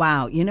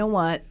 Wow. You know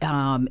what?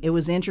 It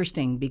was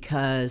interesting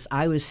because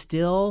I was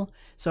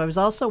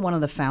also one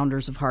of the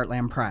founders of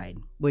Heartland Pride,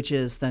 which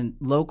is the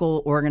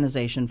local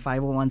organization,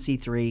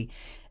 501c3.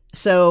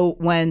 So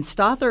when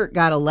Stothert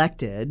got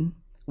elected,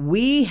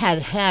 we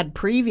had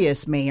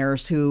previous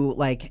mayors who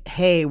like,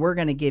 hey, we're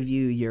going to give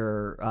you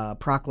your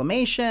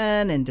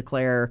proclamation and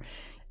declare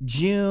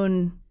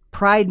June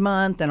Pride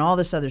Month and all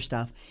this other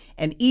stuff,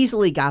 and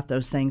easily got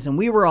those things. And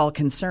we were all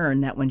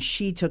concerned that when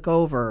she took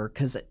over,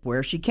 because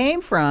where she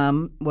came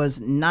from was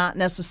not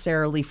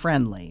necessarily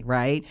friendly,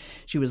 right?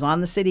 She was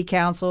on the city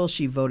council.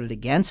 She voted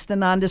against the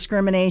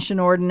non-discrimination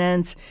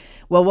ordinance.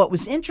 Well, what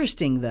was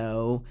interesting,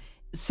 though,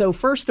 so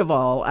first of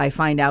all, I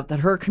find out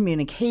that her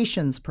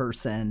communications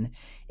person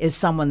is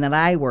someone that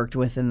I worked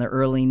with in the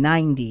early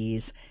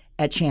 90s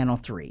at Channel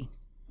 3.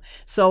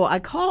 So I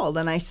called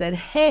and I said,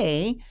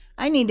 hey,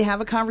 I need to have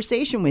a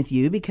conversation with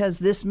you because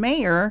this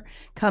mayor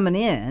coming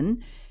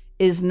in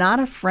is not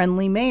a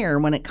friendly mayor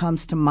when it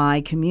comes to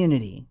my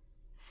community.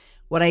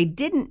 What I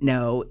didn't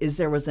know is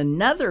there was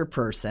another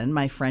person,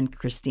 my friend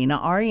Christina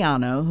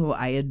Ariano, who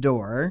I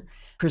adore.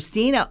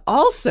 Christina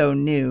also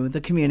knew the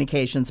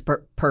communications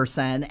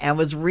person and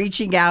was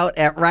reaching out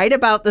at right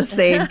about the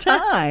same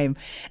time.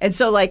 And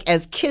so, like,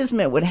 as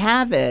Kismet would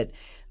have it,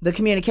 the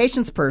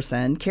communications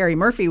person, Carrie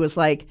Murphy, was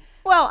like,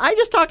 well, I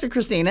just talked to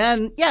Christina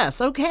and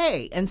yes,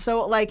 okay. And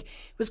so, like, it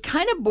was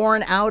kind of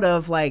born out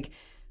of, like,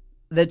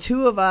 the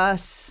two of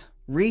us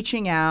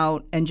reaching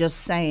out and just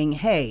saying,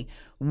 hey,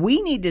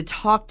 we need to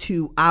talk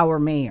to our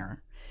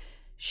mayor.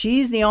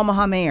 She's the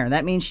Omaha mayor.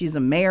 That means she's a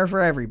mayor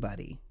for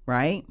everybody,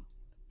 right?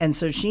 And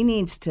so she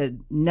needs to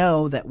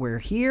know that we're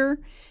here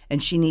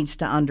and she needs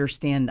to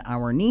understand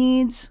our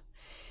needs.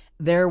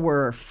 There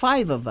were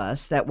 5 of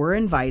us that were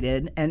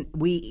invited and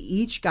we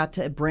each got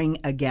to bring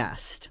a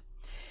guest.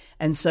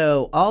 And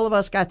so all of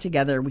us got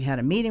together. We had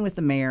a meeting with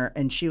the mayor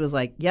and she was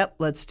like, yep,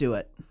 let's do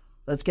it.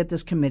 Let's get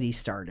this committee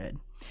started.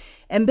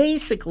 And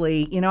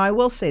basically, you know, I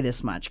will say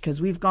this much because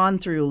we've gone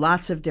through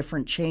lots of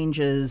different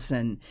changes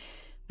and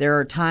there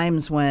are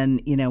times when,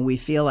 you know, we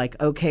feel like,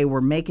 okay,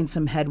 we're making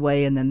some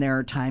headway. And then there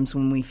are times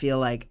when we feel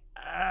like,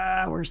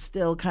 we're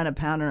still kind of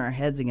pounding our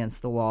heads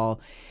against the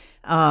wall.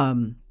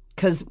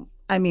 Because,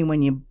 I mean,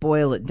 when you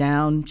boil it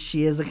down,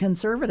 she is a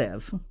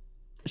conservative.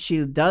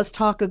 She does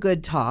talk a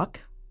good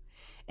talk.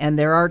 And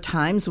there are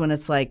times when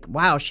it's like,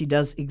 wow, she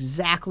does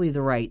exactly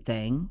the right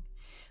thing.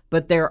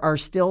 But there are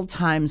still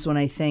times when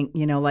I think,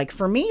 you know, like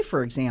for me,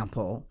 for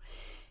example,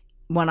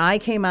 when I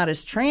came out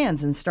as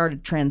trans and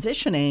started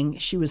transitioning,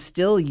 she was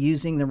still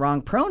using the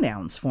wrong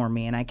pronouns for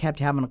me. And I kept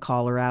having to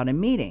call her out in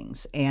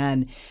meetings.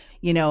 And,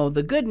 you know,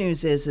 the good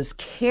news is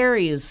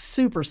Carrie is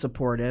super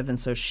supportive. And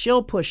so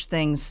she'll push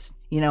things,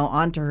 you know,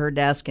 onto her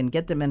desk and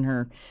get them in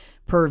her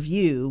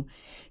purview.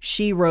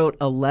 She wrote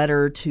a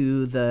letter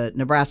to the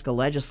Nebraska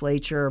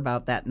legislature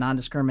about that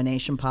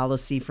non-discrimination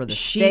policy for the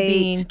state.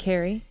 She being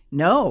Carrie?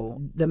 No,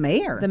 the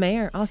mayor. The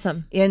mayor.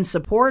 Awesome. In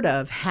support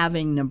of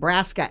having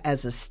Nebraska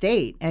as a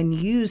state and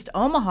used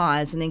Omaha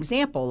as an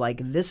example.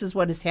 Like, this is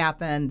what has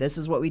happened. This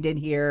is what we did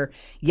here.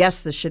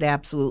 Yes, this should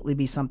absolutely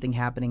be something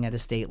happening at a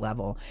state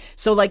level.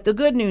 So, like, the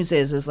good news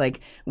is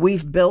like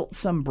we've built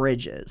some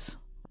bridges.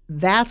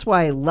 That's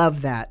why I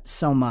love that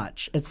so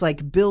much. It's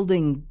like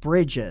building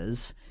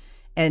bridges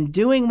and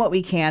doing what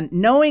we can,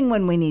 knowing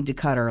when we need to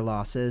cut our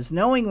losses,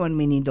 knowing when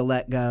we need to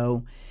let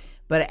go.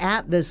 But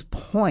at this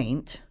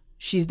point,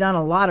 she's done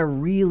a lot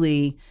of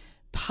really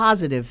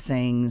positive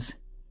things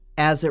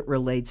as it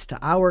relates to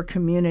our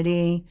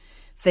community,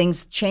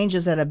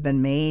 changes that have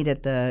been made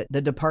at the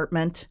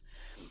department.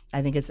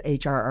 I think it's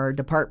HRR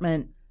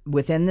department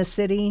within the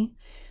city.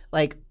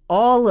 Like,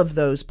 all of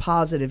those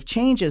positive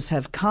changes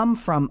have come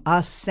from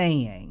us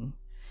saying,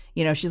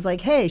 you know, she's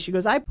like, hey, she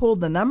goes, I pulled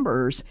the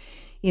numbers.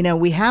 You know,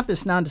 we have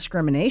this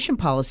non-discrimination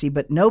policy,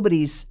 but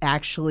nobody's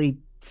actually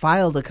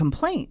filed a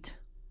complaint.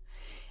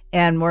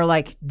 And we're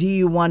like, do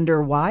you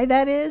wonder why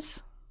that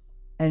is?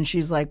 And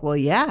she's like, well,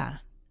 yeah.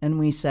 And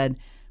we said,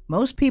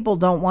 most people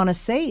don't want to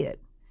say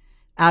it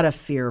out of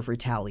fear of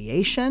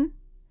retaliation.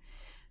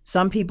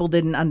 Some people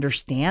didn't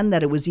understand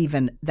that it was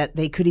even that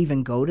they could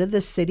even go to the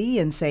city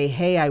and say,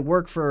 hey, I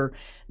work for,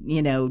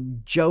 you know,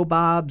 Joe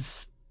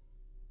Bob's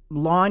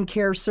lawn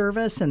care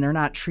service and they're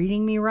not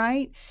treating me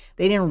right.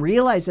 They didn't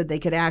realize that they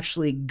could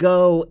actually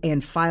go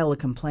and file a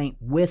complaint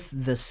with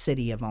the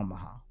city of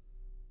Omaha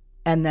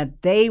and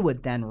that they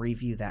would then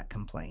review that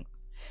complaint.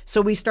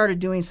 So we started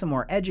doing some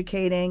more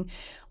educating.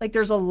 Like,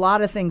 there's a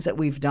lot of things that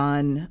we've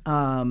done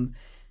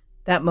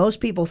that most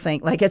people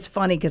think, like, it's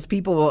funny because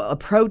people will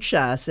approach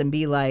us and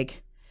be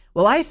like,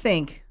 well, I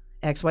think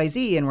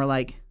XYZ. And we're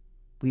like,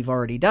 we've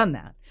already done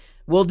that.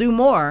 We'll do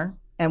more.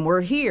 And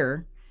we're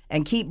here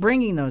and keep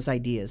bringing those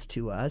ideas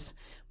to us.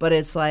 But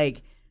it's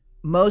like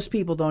most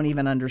people don't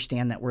even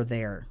understand that we're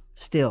there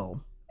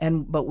still.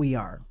 But we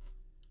are.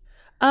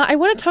 I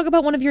want to talk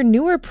about one of your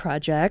newer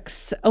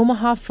projects,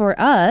 Omaha for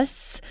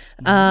Us.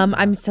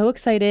 I'm so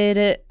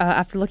excited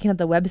after looking at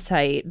the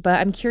website, but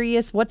I'm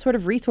curious what sort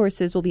of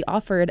resources will be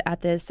offered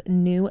at this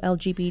new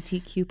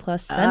LGBTQ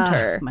plus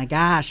center. My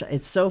gosh,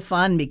 it's so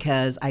fun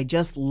because I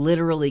just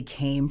literally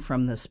came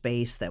from the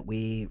space that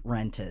we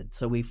rented.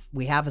 So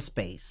we have a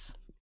space.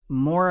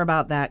 More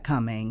about that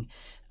coming.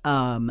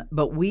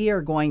 But we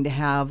are going to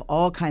have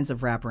all kinds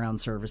of wraparound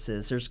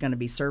services. There's going to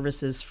be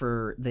services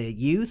for the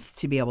youth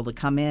to be able to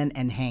come in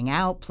and hang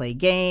out, play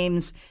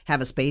games,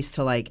 have a space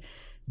to like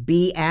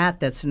be at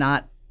that's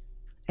not,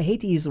 I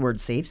hate to use the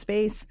word safe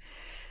space,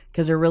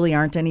 because there really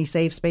aren't any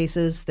safe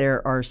spaces.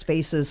 There are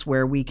spaces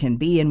where we can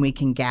be and we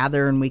can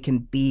gather and we can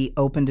be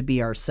open to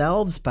be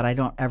ourselves, but I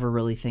don't ever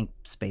really think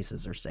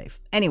spaces are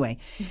safe. Anyway,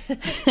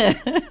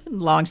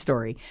 long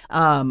story.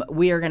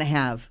 We are going to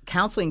have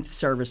counseling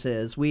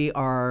services. We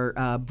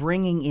are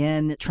bringing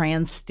in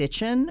Trans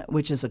Stitchin',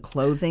 which is a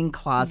clothing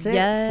closet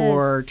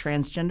for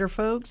transgender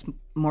folks,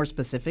 more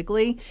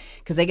specifically,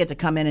 because they get to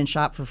come in and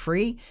shop for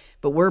free.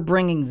 But we're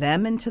bringing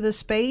them into the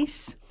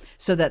space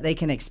so that they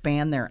can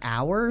expand their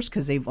hours,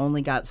 because they've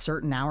only got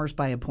certain hours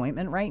by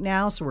appointment right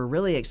now. So we're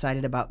really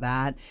excited about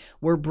that.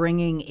 We're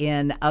bringing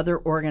in other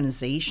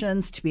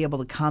organizations to be able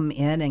to come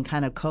in and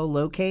kind of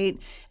co-locate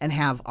and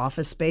have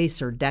office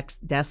space or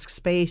desk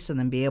space, and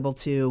then be able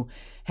to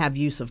have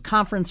use of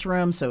conference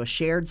rooms, so a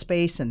shared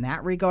space in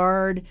that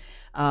regard.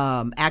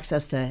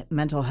 Access to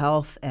mental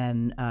health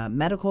and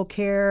medical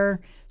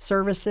care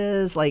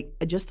services, like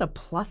just a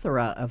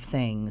plethora of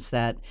things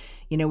that,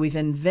 you know, we've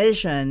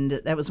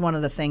envisioned. That was one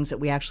of the things that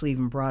we actually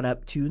even brought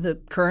up to the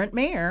current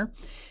mayor,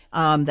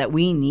 that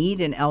we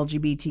need an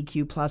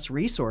LGBTQ plus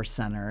resource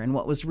center. And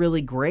what was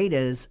really great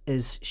is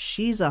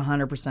she's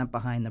 100%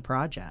 behind the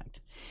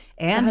project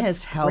and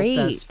has helped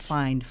us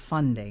find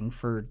funding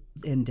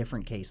in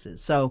different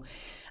cases. So,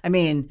 I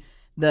mean,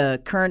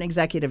 the current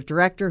executive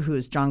director, who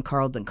is John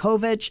Carl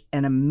Dankovich,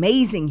 an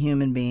amazing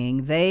human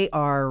being. They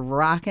are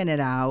rocking it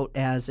out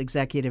as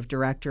executive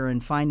director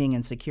and finding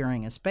and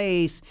securing a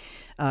space,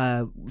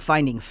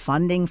 finding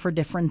funding for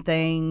different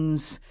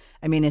things.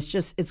 I mean,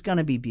 it's going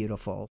to be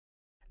beautiful.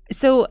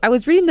 So I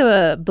was reading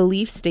the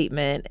belief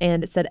statement,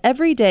 and it said,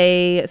 every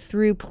day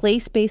through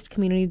place-based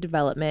community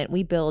development,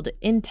 we build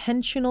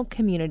intentional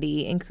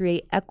community and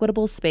create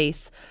equitable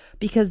space,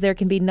 because there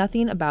can be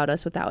nothing about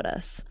us without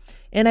us.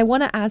 And I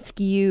want to ask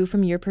you,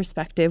 from your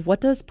perspective,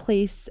 what does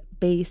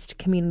place-based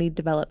community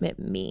development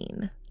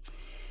mean?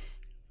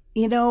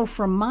 You know,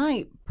 from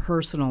my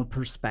personal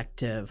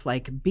perspective,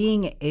 like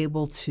being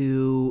able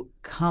to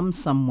come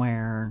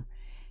somewhere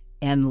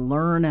and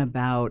learn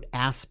about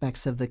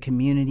aspects of the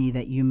community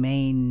that you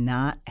may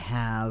not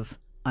have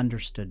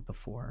understood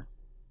before.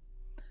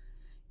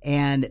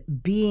 And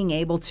being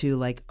able to,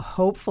 like,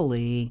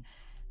 hopefully,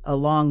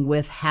 along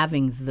with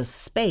having the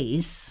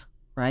space,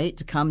 right,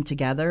 to come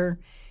together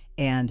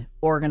and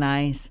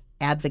organize,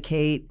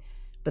 advocate,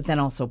 but then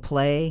also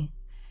play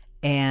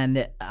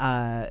and,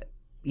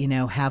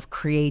 have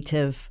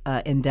creative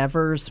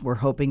endeavors. We're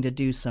hoping to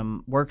do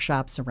some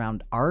workshops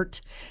around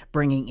art,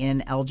 bringing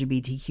in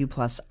LGBTQ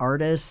plus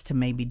artists to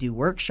maybe do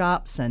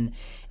workshops and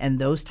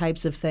those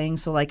types of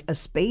things. So like a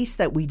space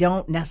that we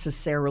don't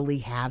necessarily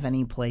have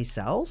anyplace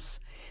else,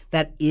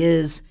 that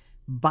is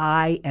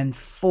by and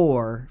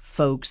for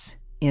folks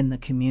in the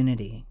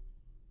community.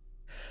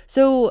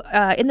 So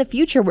in the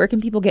future, where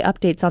can people get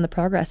updates on the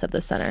progress of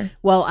the center?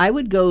 Well, I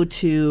would go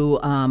to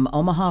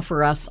Omaha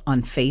for Us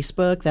on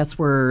Facebook. That's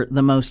where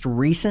the most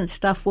recent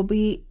stuff will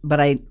be. But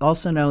I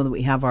also know that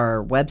we have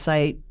our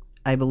website,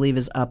 I believe,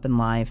 is up and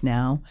live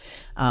now,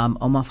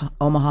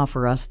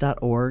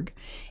 omahaforus.org.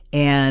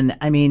 And,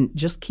 I mean,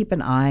 just keep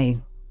an eye,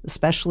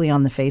 especially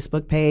on the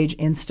Facebook page,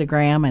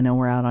 Instagram. I know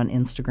we're out on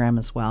Instagram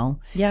as well.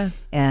 Yeah.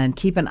 And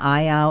keep an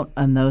eye out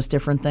on those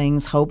different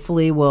things.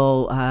 Hopefully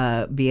we'll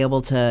be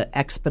able to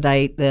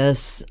expedite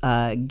this,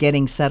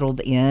 getting settled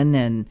in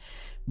and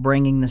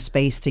bringing the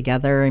space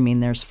together. I mean,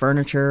 there's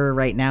furniture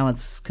right now.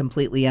 It's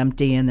completely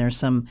empty, and there's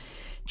some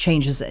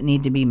changes that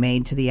need to be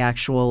made to the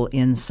actual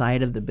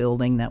inside of the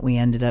building that we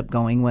ended up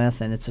going with,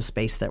 and it's a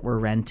space that we're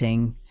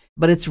renting.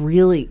 But it's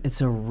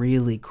a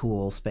really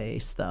cool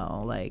space,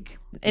 though.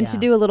 To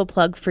do a little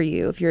plug for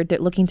you, if you're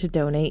looking to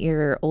donate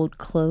your old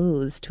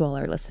clothes to all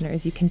our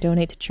listeners, you can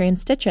donate to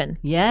Trans Stitchin'.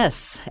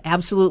 Yes,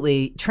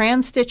 absolutely.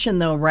 Trans Stitchin',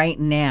 though, right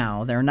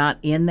now, they're not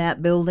in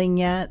that building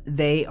yet.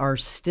 They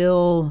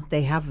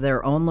have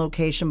their own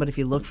location, but if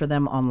you look for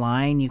them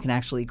online, you can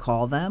actually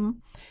call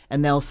them,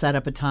 and they'll set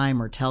up a time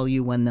or tell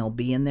you when they'll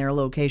be in their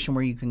location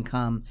where you can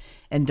come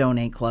and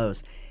donate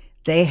clothes.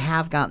 They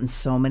have gotten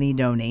so many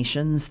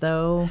donations,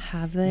 though,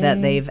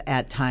 that they've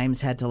at times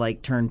had to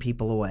turn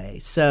people away.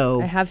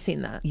 So I have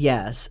seen that.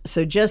 Yes.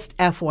 So just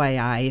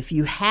FYI, if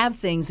you have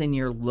things and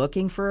you're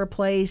looking for a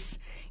place,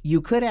 you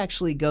could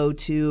actually go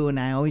to, and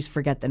I always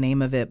forget the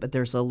name of it, but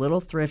there's a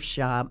little thrift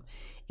shop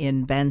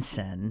in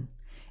Benson.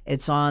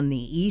 It's on the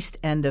east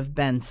end of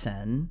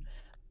Benson,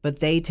 but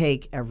they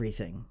take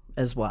everything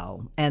as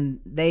well. And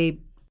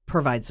they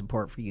provide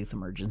support for Youth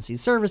Emergency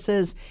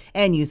Services,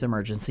 and Youth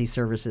Emergency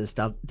Services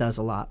does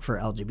a lot for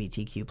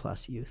LGBTQ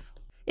plus youth.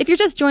 If you're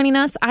just joining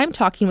us, I'm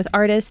talking with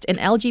artist and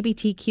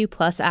LGBTQ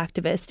plus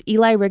activist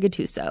Eli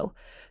Rigatuso.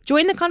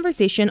 Join the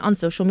conversation on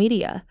social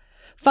media.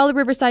 Follow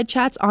Riverside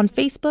Chats on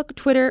Facebook,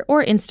 Twitter,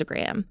 or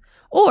Instagram.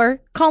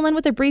 Or call in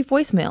with a brief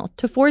voicemail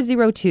to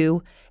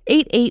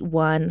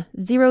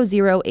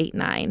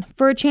 402-881-0089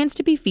 for a chance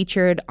to be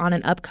featured on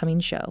an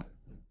upcoming show.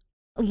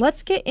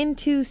 Let's get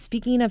into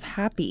Speaking of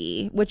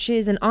Happy, which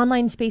is an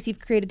online space you've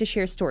created to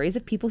share stories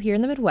of people here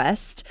in the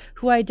Midwest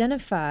who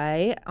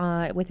identify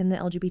within the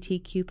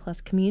LGBTQ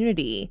plus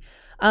community.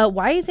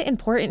 Why is it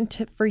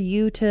important for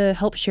you to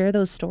help share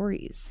those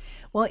stories?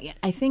 Well,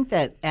 I think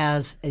that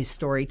as a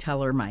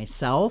storyteller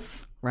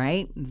myself,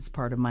 right, it's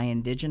part of my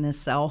indigenous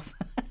self.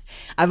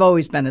 I've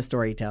always been a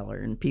storyteller,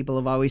 and people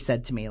have always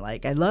said to me,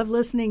 like, I love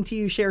listening to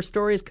you share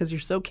stories because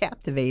you're so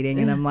captivating.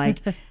 And I'm like,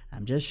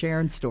 I'm just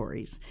sharing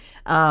stories.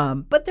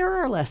 But there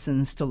are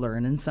lessons to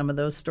learn in some of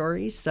those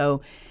stories.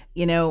 So,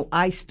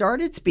 I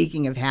started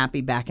Speaking of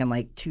Happy back in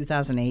like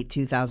 2008,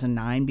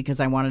 2009,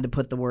 because I wanted to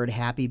put the word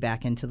happy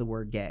back into the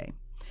word gay.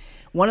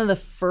 One of the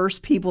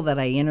first people that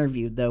I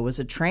interviewed, though, was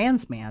a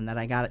trans man that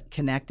I got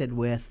connected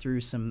with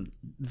through some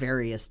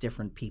various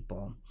different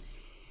people.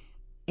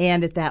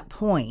 And at that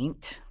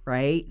point,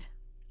 right,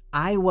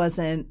 I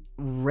wasn't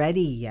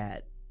ready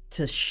yet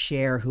to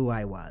share who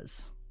I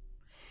was.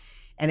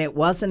 And it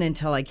wasn't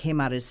until I came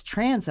out as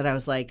trans that I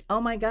was like,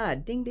 oh my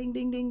God, ding, ding,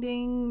 ding, ding,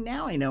 ding.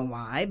 Now I know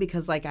why.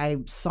 Because like I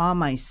saw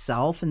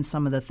myself in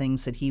some of the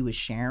things that he was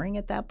sharing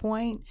at that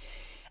point.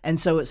 And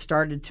so it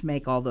started to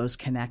make all those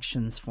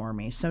connections for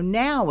me. So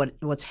now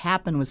what's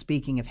happened with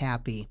Speaking of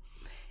Happy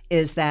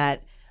is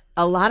that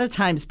a lot of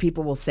times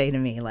people will say to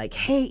me like,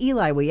 hey,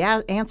 Eli, will you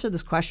answer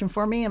this question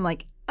for me? I'm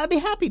like, I'd be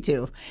happy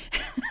to.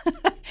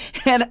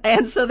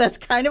 and so that's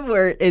kind of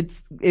where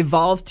it's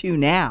evolved to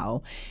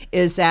now,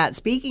 is that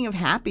Speaking of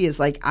Happy is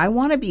like, I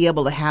want to be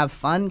able to have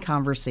fun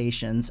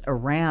conversations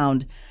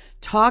around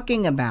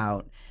talking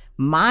about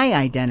my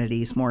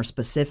identities more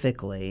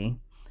specifically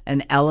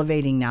and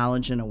elevating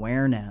knowledge and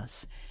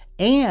awareness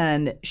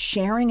and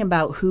sharing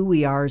about who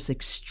we are as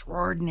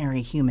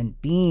extraordinary human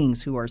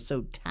beings who are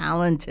so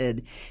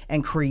talented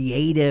and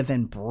creative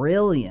and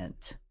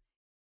brilliant.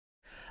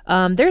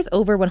 There's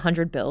over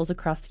 100 bills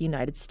across the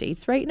United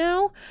States right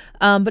now,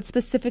 but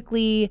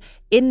specifically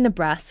in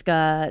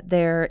Nebraska,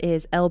 there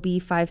is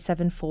LB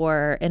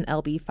 574 and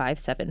LB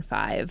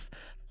 575.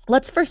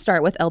 Let's first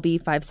start with LB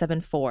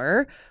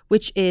 574,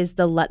 which is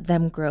the Let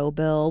Them Grow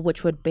bill,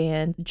 which would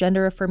ban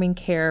gender-affirming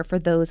care for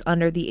those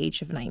under the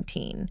age of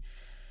 19.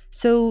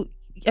 So,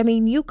 I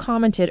mean, you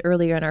commented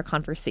earlier in our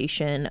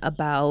conversation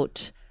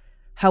about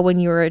how when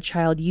you were a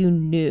child, you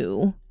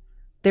knew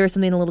there was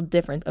something a little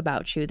different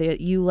about you,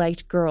 that you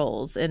liked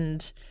girls.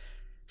 And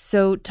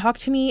so talk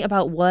to me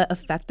about what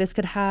effect this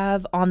could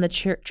have on the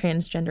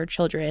transgender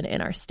children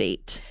in our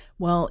state.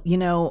 Well,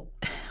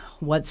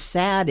 what's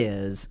sad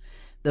is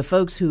the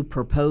folks who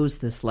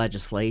proposed this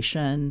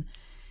legislation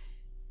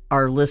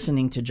are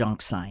listening to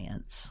junk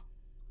science.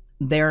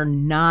 They're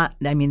not,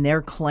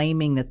 they're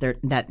claiming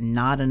that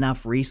not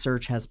enough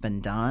research has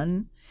been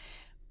done.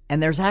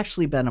 And there's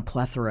actually been a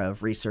plethora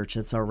of research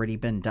that's already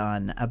been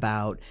done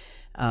about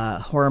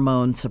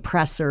hormone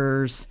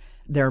suppressors.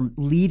 They're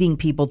leading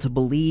people to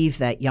believe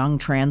that young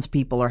trans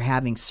people are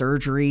having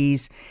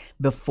surgeries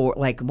before,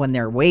 like when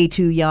they're way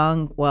too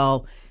young.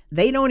 Well,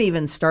 they don't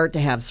even start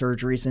to have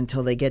surgeries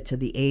until they get to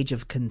the age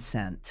of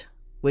consent,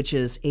 which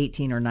is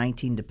 18 or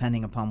 19,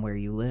 depending upon where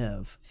you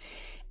live.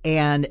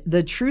 And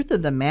the truth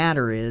of the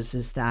matter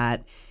is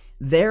that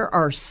there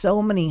are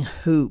so many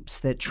hoops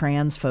that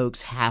trans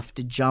folks have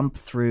to jump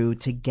through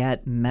to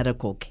get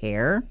medical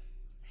care.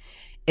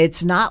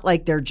 It's not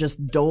like they're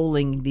just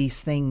doling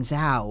these things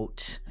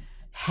out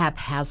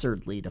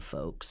haphazardly to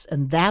folks.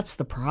 And that's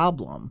the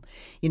problem.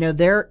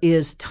 There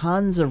is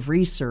tons of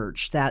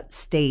research that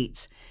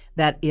states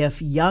that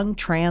if young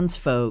trans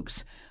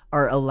folks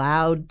are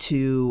allowed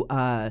to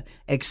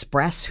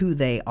express who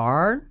they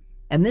are,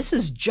 and this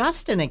is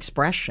just an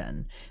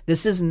expression.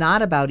 This is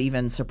not about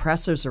even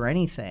suppressors or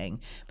anything,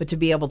 but to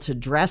be able to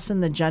dress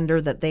in the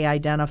gender that they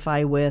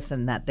identify with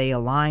and that they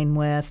align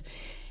with,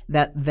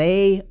 that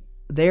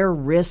their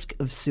risk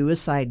of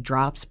suicide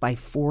drops by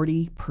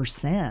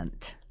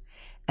 40%.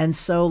 And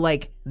so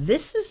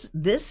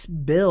this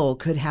bill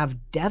could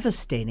have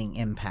devastating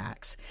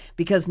impacts,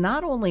 because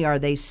not only are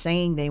they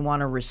saying they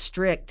want to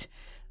restrict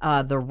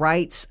the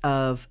rights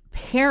of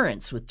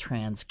parents with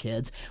trans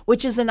kids,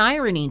 which is an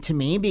irony to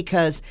me,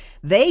 because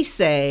they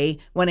say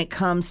when it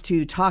comes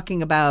to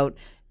talking about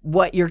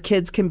what your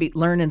kids can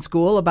learn in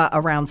school about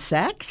around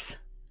sex,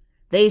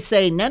 they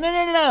say,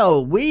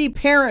 no, we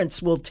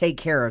parents will take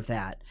care of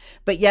that.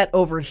 But yet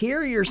over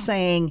here you're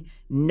saying,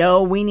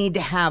 no, we need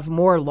to have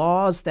more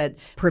laws that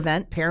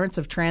prevent parents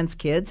of trans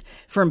kids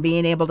from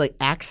being able to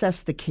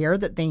access the care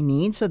that they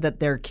need so that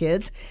their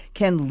kids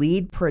can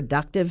lead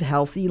productive,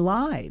 healthy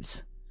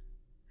lives.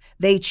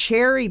 They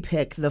cherry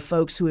pick the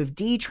folks who have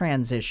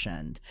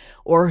detransitioned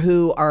or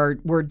who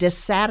were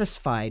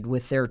dissatisfied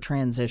with their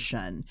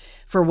transition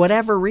for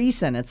whatever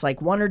reason. It's like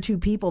one or two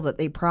people that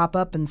they prop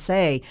up and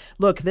say,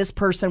 look, this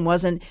person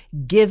wasn't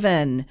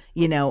given,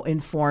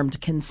 informed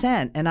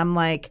consent. And I'm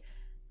like,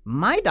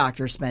 my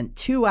doctor spent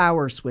 2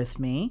 hours with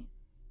me.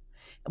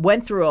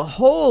 Went through a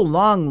whole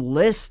long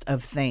list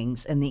of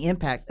things and the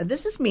impacts. And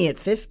this is me at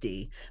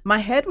 50. My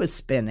head was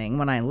spinning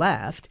when I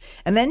left.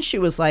 And then she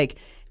was like,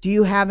 do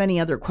you have any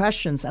other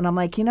questions? And I'm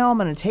like, I'm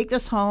going to take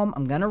this home.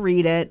 I'm going to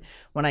read it.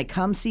 When I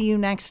come see you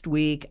next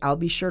week, I'll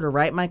be sure to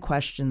write my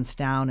questions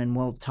down and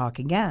we'll talk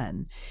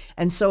again.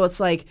 And so it's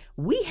like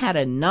we had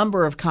a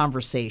number of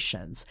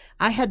conversations.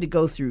 I had to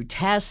go through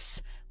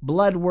tests,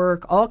 blood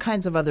work, all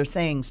kinds of other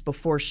things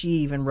before she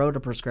even wrote a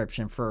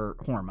prescription for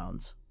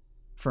hormones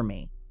for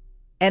me.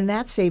 And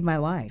that saved my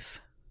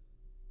life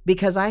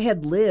because I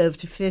had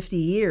lived 50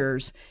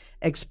 years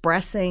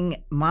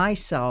expressing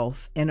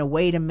myself in a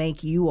way to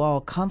make you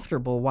all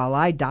comfortable while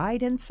I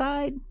died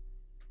inside.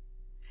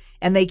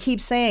 And they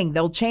keep saying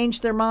they'll change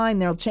their mind.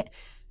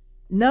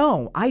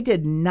 No, I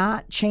did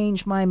not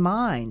change my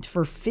mind.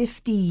 For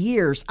 50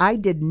 years, I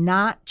did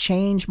not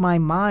change my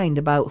mind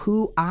about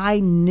who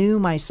I knew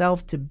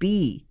myself to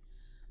be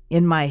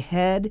in my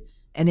head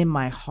and in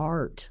my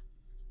heart.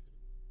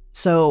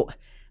 So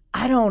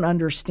I don't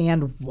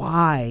understand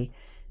why.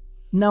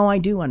 No, I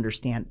do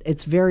understand.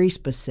 It's very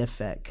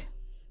specific.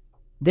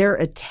 They're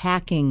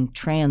attacking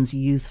trans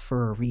youth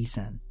for a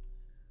reason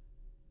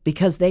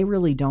because they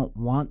really don't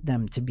want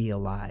them to be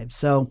alive.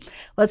 So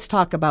let's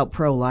talk about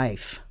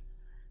pro-life.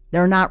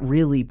 They're not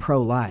really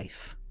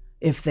pro-life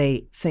if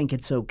they think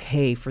it's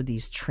okay for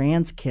these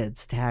trans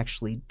kids to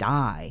actually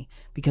die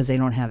because they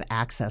don't have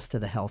access to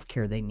the health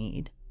care they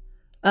need.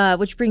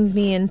 Which brings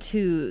me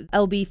into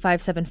LB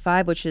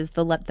 575, which is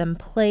the Let Them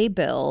Play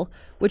bill,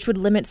 which would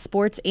limit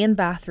sports and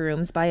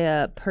bathrooms by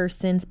a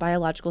person's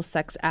biological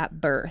sex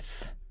at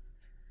birth.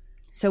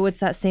 So it's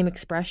that same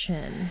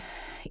expression.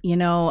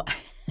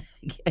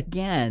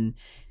 Again,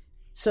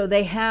 so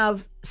they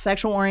have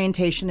sexual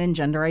orientation and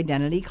gender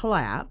identity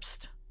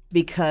collapsed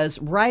because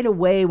right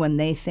away when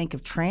they think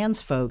of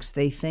trans folks,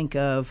 they think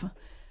of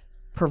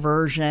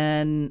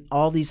perversion,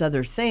 all these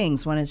other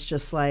things, when it's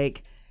just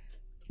like,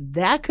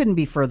 that couldn't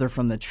be further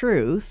from the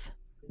truth.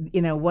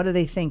 What do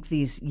they think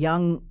these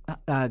young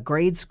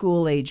grade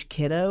school age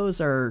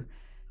kiddos are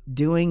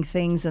doing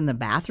things in the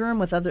bathroom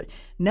with other?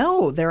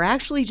 No, they're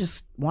actually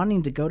just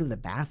wanting to go to the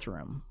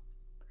bathroom.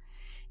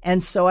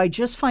 And so I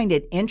just find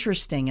it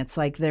interesting. It's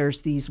like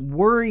there's these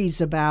worries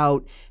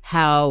about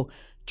how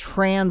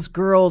trans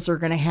girls are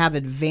going to have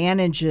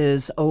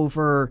advantages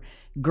over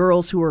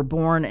girls who are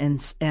born and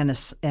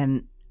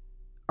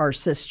are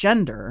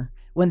cisgender,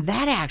 when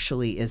that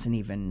actually isn't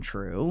even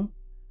true.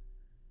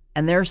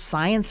 And there's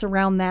science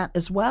around that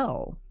as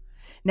well.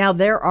 Now,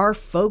 there are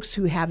folks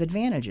who have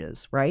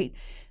advantages, right?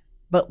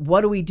 But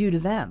what do we do to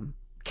them?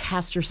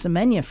 Caster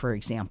Semenya, for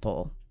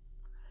example,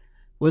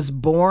 was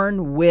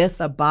born with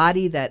a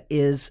body that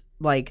is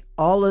like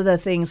all of the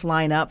things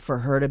line up for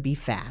her to be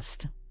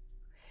fast.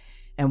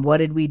 And what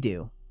did we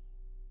do?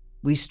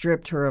 We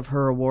stripped her of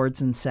her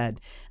awards and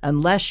said,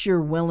 unless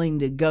you're willing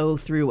to go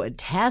through a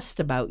test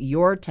about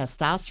your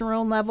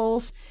testosterone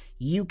levels,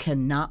 you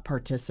cannot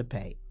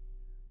participate.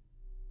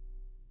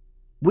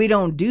 We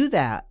don't do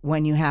that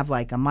when you have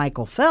like a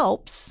Michael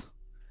Phelps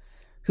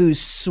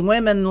who's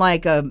swimming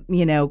like a,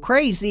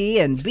 crazy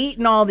and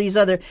beating all these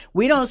other.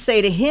 We don't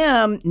say to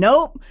him,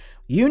 nope,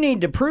 you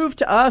need to prove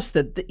to us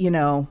that,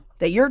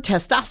 that your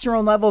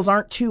testosterone levels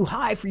aren't too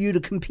high for you to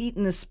compete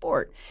in this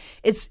sport.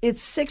 It's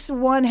 6 of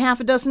one,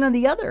 half a dozen of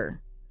the other.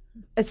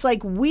 It's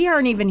like we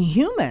aren't even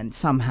human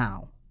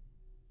somehow.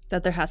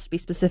 That there has to be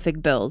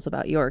specific bills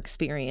about your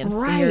experience,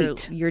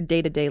 right, and your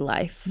day-to-day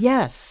life.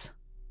 Yes.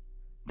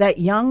 That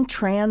young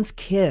trans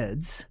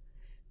kids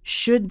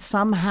should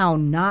somehow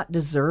not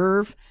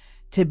deserve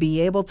to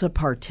be able to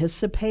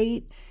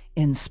participate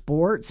in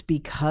sports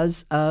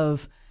because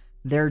of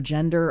their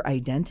gender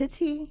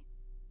identity.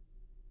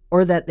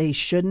 Or that they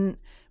shouldn't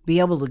be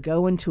able to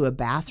go into a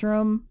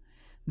bathroom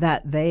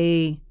that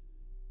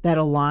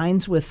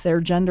aligns with their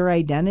gender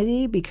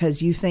identity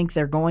because you think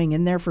they're going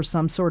in there for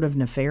some sort of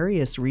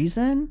nefarious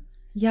reason?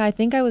 Yeah, I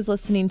think I was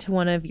listening to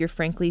one of your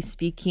Frankly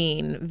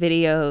Speaking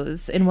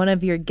videos, and one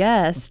of your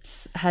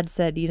guests had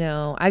said,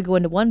 I go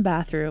into one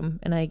bathroom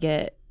and I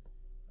get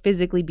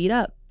physically beat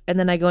up. And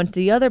then I go into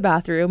the other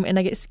bathroom and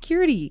I get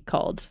security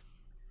called.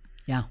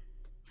 Yeah.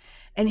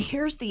 And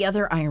here's the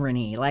other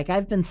irony. Like,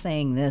 I've been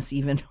saying this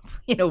even,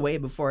 way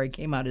before I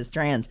came out as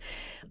trans.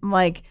 I'm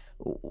like,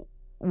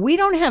 we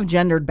don't have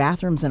gendered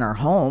bathrooms in our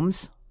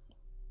homes.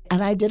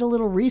 And I did a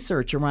little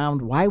research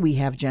around why we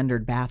have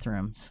gendered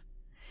bathrooms.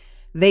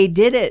 They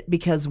did it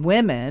because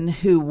women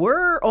who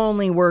were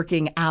only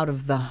working out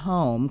of the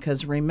home,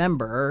 because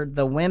remember,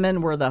 the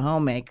women were the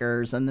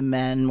homemakers and the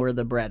men were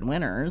the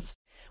breadwinners.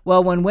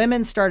 Well, when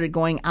women started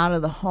going out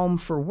of the home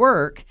for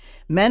work,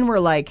 men were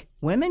like,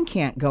 women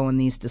can't go in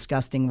these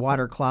disgusting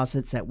water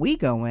closets that we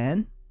go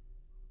in.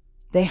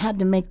 They had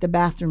to make the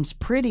bathrooms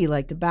pretty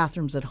like the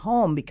bathrooms at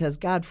home because,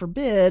 God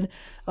forbid,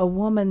 a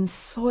woman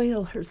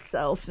soil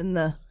herself in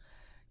the...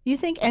 You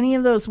think any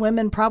of those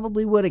women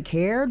probably would have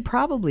cared?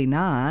 Probably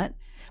not.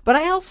 But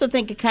I also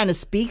think it kind of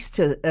speaks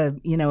to,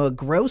 a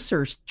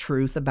grosser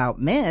truth about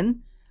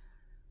men.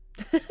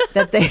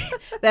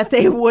 that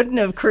they wouldn't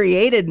have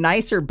created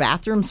nicer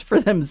bathrooms for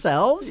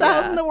themselves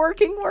out in the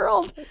working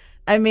world?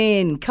 I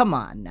mean, come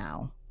on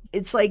now.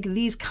 It's like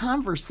these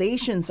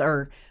conversations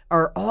are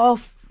all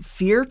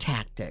fear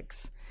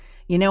tactics.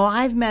 You know,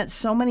 I've met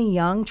so many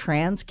young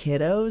trans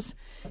kiddos.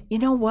 You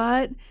know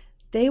what?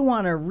 They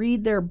want to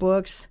read their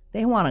books.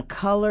 They want to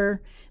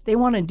color. They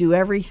want to do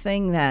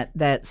everything that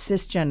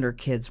cisgender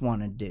kids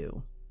want to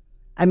do.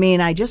 I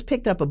mean, I just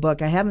picked up a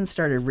book. I haven't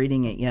started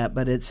reading it yet,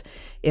 but it's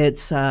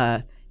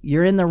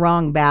You're in the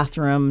Wrong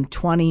Bathroom,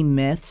 20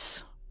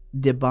 Myths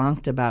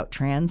Debunked About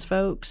Trans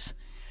Folks.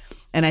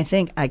 And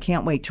I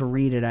can't wait to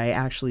read it.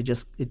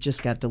 It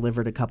just got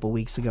delivered a couple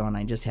weeks ago, and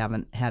I just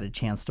haven't had a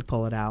chance to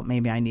pull it out.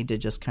 Maybe I need to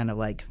just kind of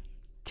like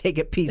take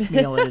it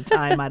piecemeal at a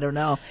time. I don't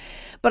know.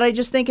 But I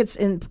just think it's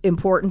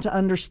important to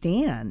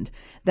understand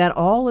that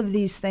all of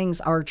these things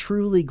are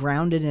truly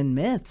grounded in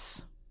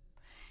myths.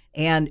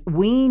 And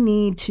we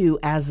need to,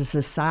 as a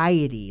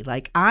society,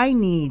 like I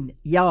need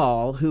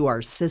y'all who are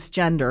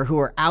cisgender, who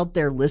are out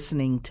there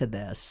listening to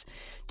this,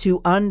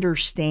 to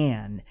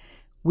understand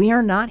we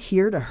are not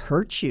here to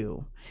hurt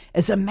you.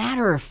 As a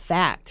matter of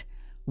fact,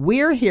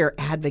 we're here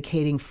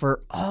advocating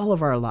for all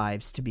of our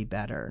lives to be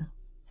better.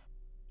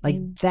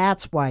 Like,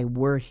 that's why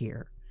we're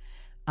here.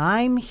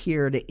 I'm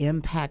here to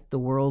impact the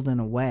world in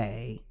a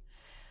way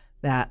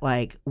that,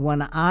 like,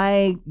 when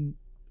I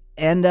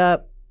end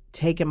up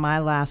taking my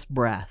last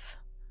breath,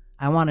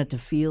 I want it to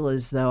feel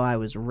as though I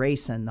was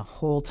racing the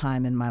whole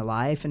time in my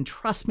life. And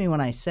trust me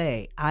when I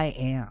say I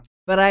am.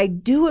 But I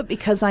do it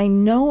because I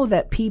know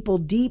that people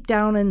deep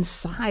down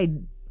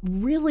inside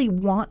really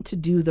want to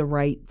do the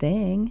right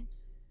thing.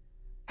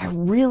 I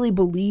really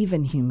believe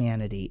in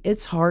humanity.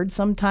 It's hard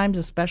sometimes,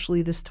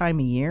 especially this time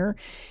of year.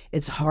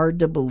 It's hard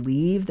to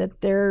believe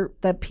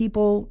that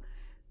people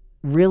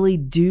really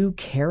do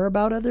care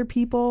about other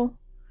people.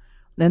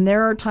 And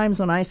there are times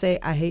when I say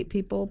I hate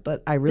people,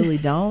 but I really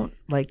don't.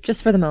 Like,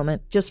 just for the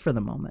moment. Just for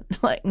the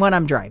moment, like when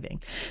I'm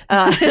driving.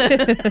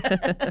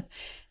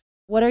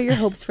 What are your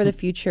hopes for the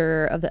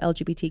future of the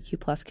LGBTQ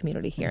plus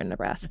community here in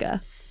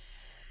Nebraska?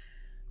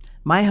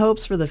 My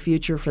hopes for the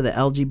future for the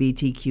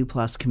LGBTQ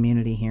plus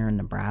community here in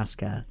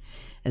Nebraska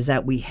is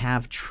that we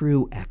have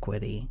true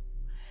equity.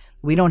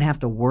 We don't have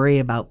to worry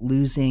about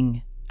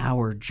losing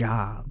our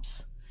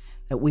jobs,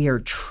 that we are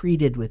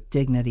treated with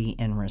dignity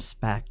and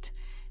respect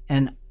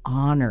and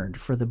honored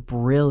for the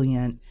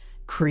brilliant,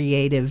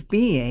 creative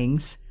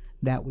beings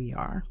that we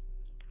are.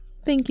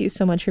 Thank you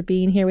so much for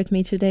being here with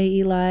me today,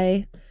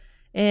 Eli.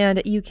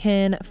 And you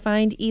can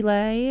find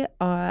Eli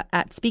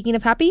at Speaking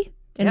of Happy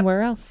and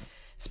where else?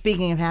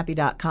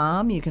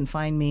 SpeakingofHappy.com. You can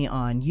find me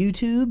on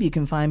YouTube. You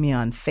can find me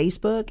on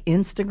Facebook,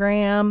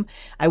 Instagram.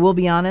 I will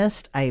be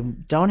honest, I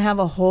don't have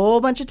a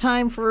whole bunch of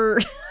time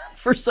for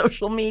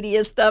social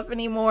media stuff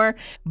anymore.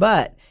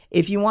 But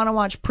if you want to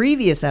watch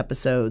previous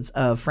episodes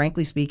of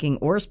Frankly Speaking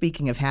or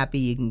Speaking of Happy,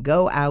 you can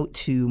go out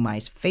to my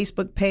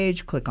Facebook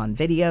page, click on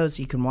videos.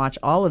 You can watch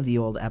all of the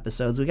old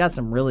episodes. We got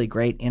some really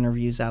great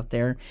interviews out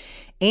there.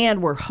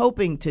 And we're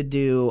hoping to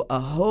do a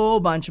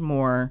whole bunch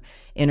more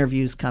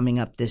interviews coming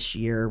up this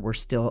year. We're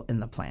still in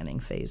the planning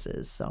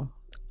phases. So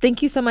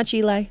thank you so much,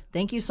 Eli.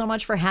 Thank you so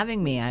much for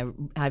having me.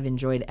 I've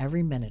enjoyed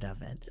every minute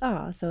of it.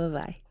 Oh, so have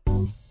I.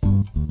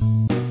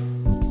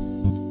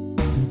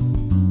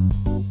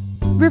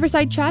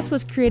 Riverside Chats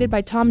was created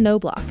by Tom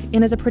Knobloch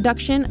and is a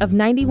production of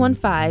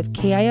 91.5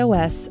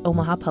 KIOS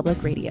Omaha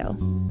Public Radio.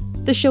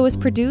 The show is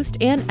produced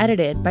and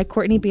edited by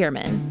Courtney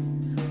Bierman.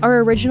 Our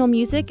original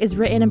music is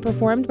written and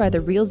performed by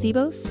The Real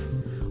Zebos.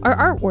 Our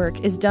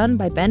artwork is done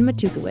by Ben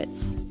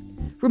Matukowicz.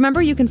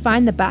 Remember, you can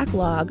find the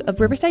backlog of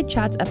Riverside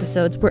Chats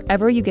episodes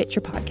wherever you get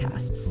your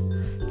podcasts.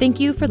 Thank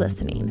you for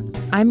listening.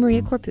 I'm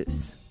Maria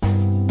Corpus.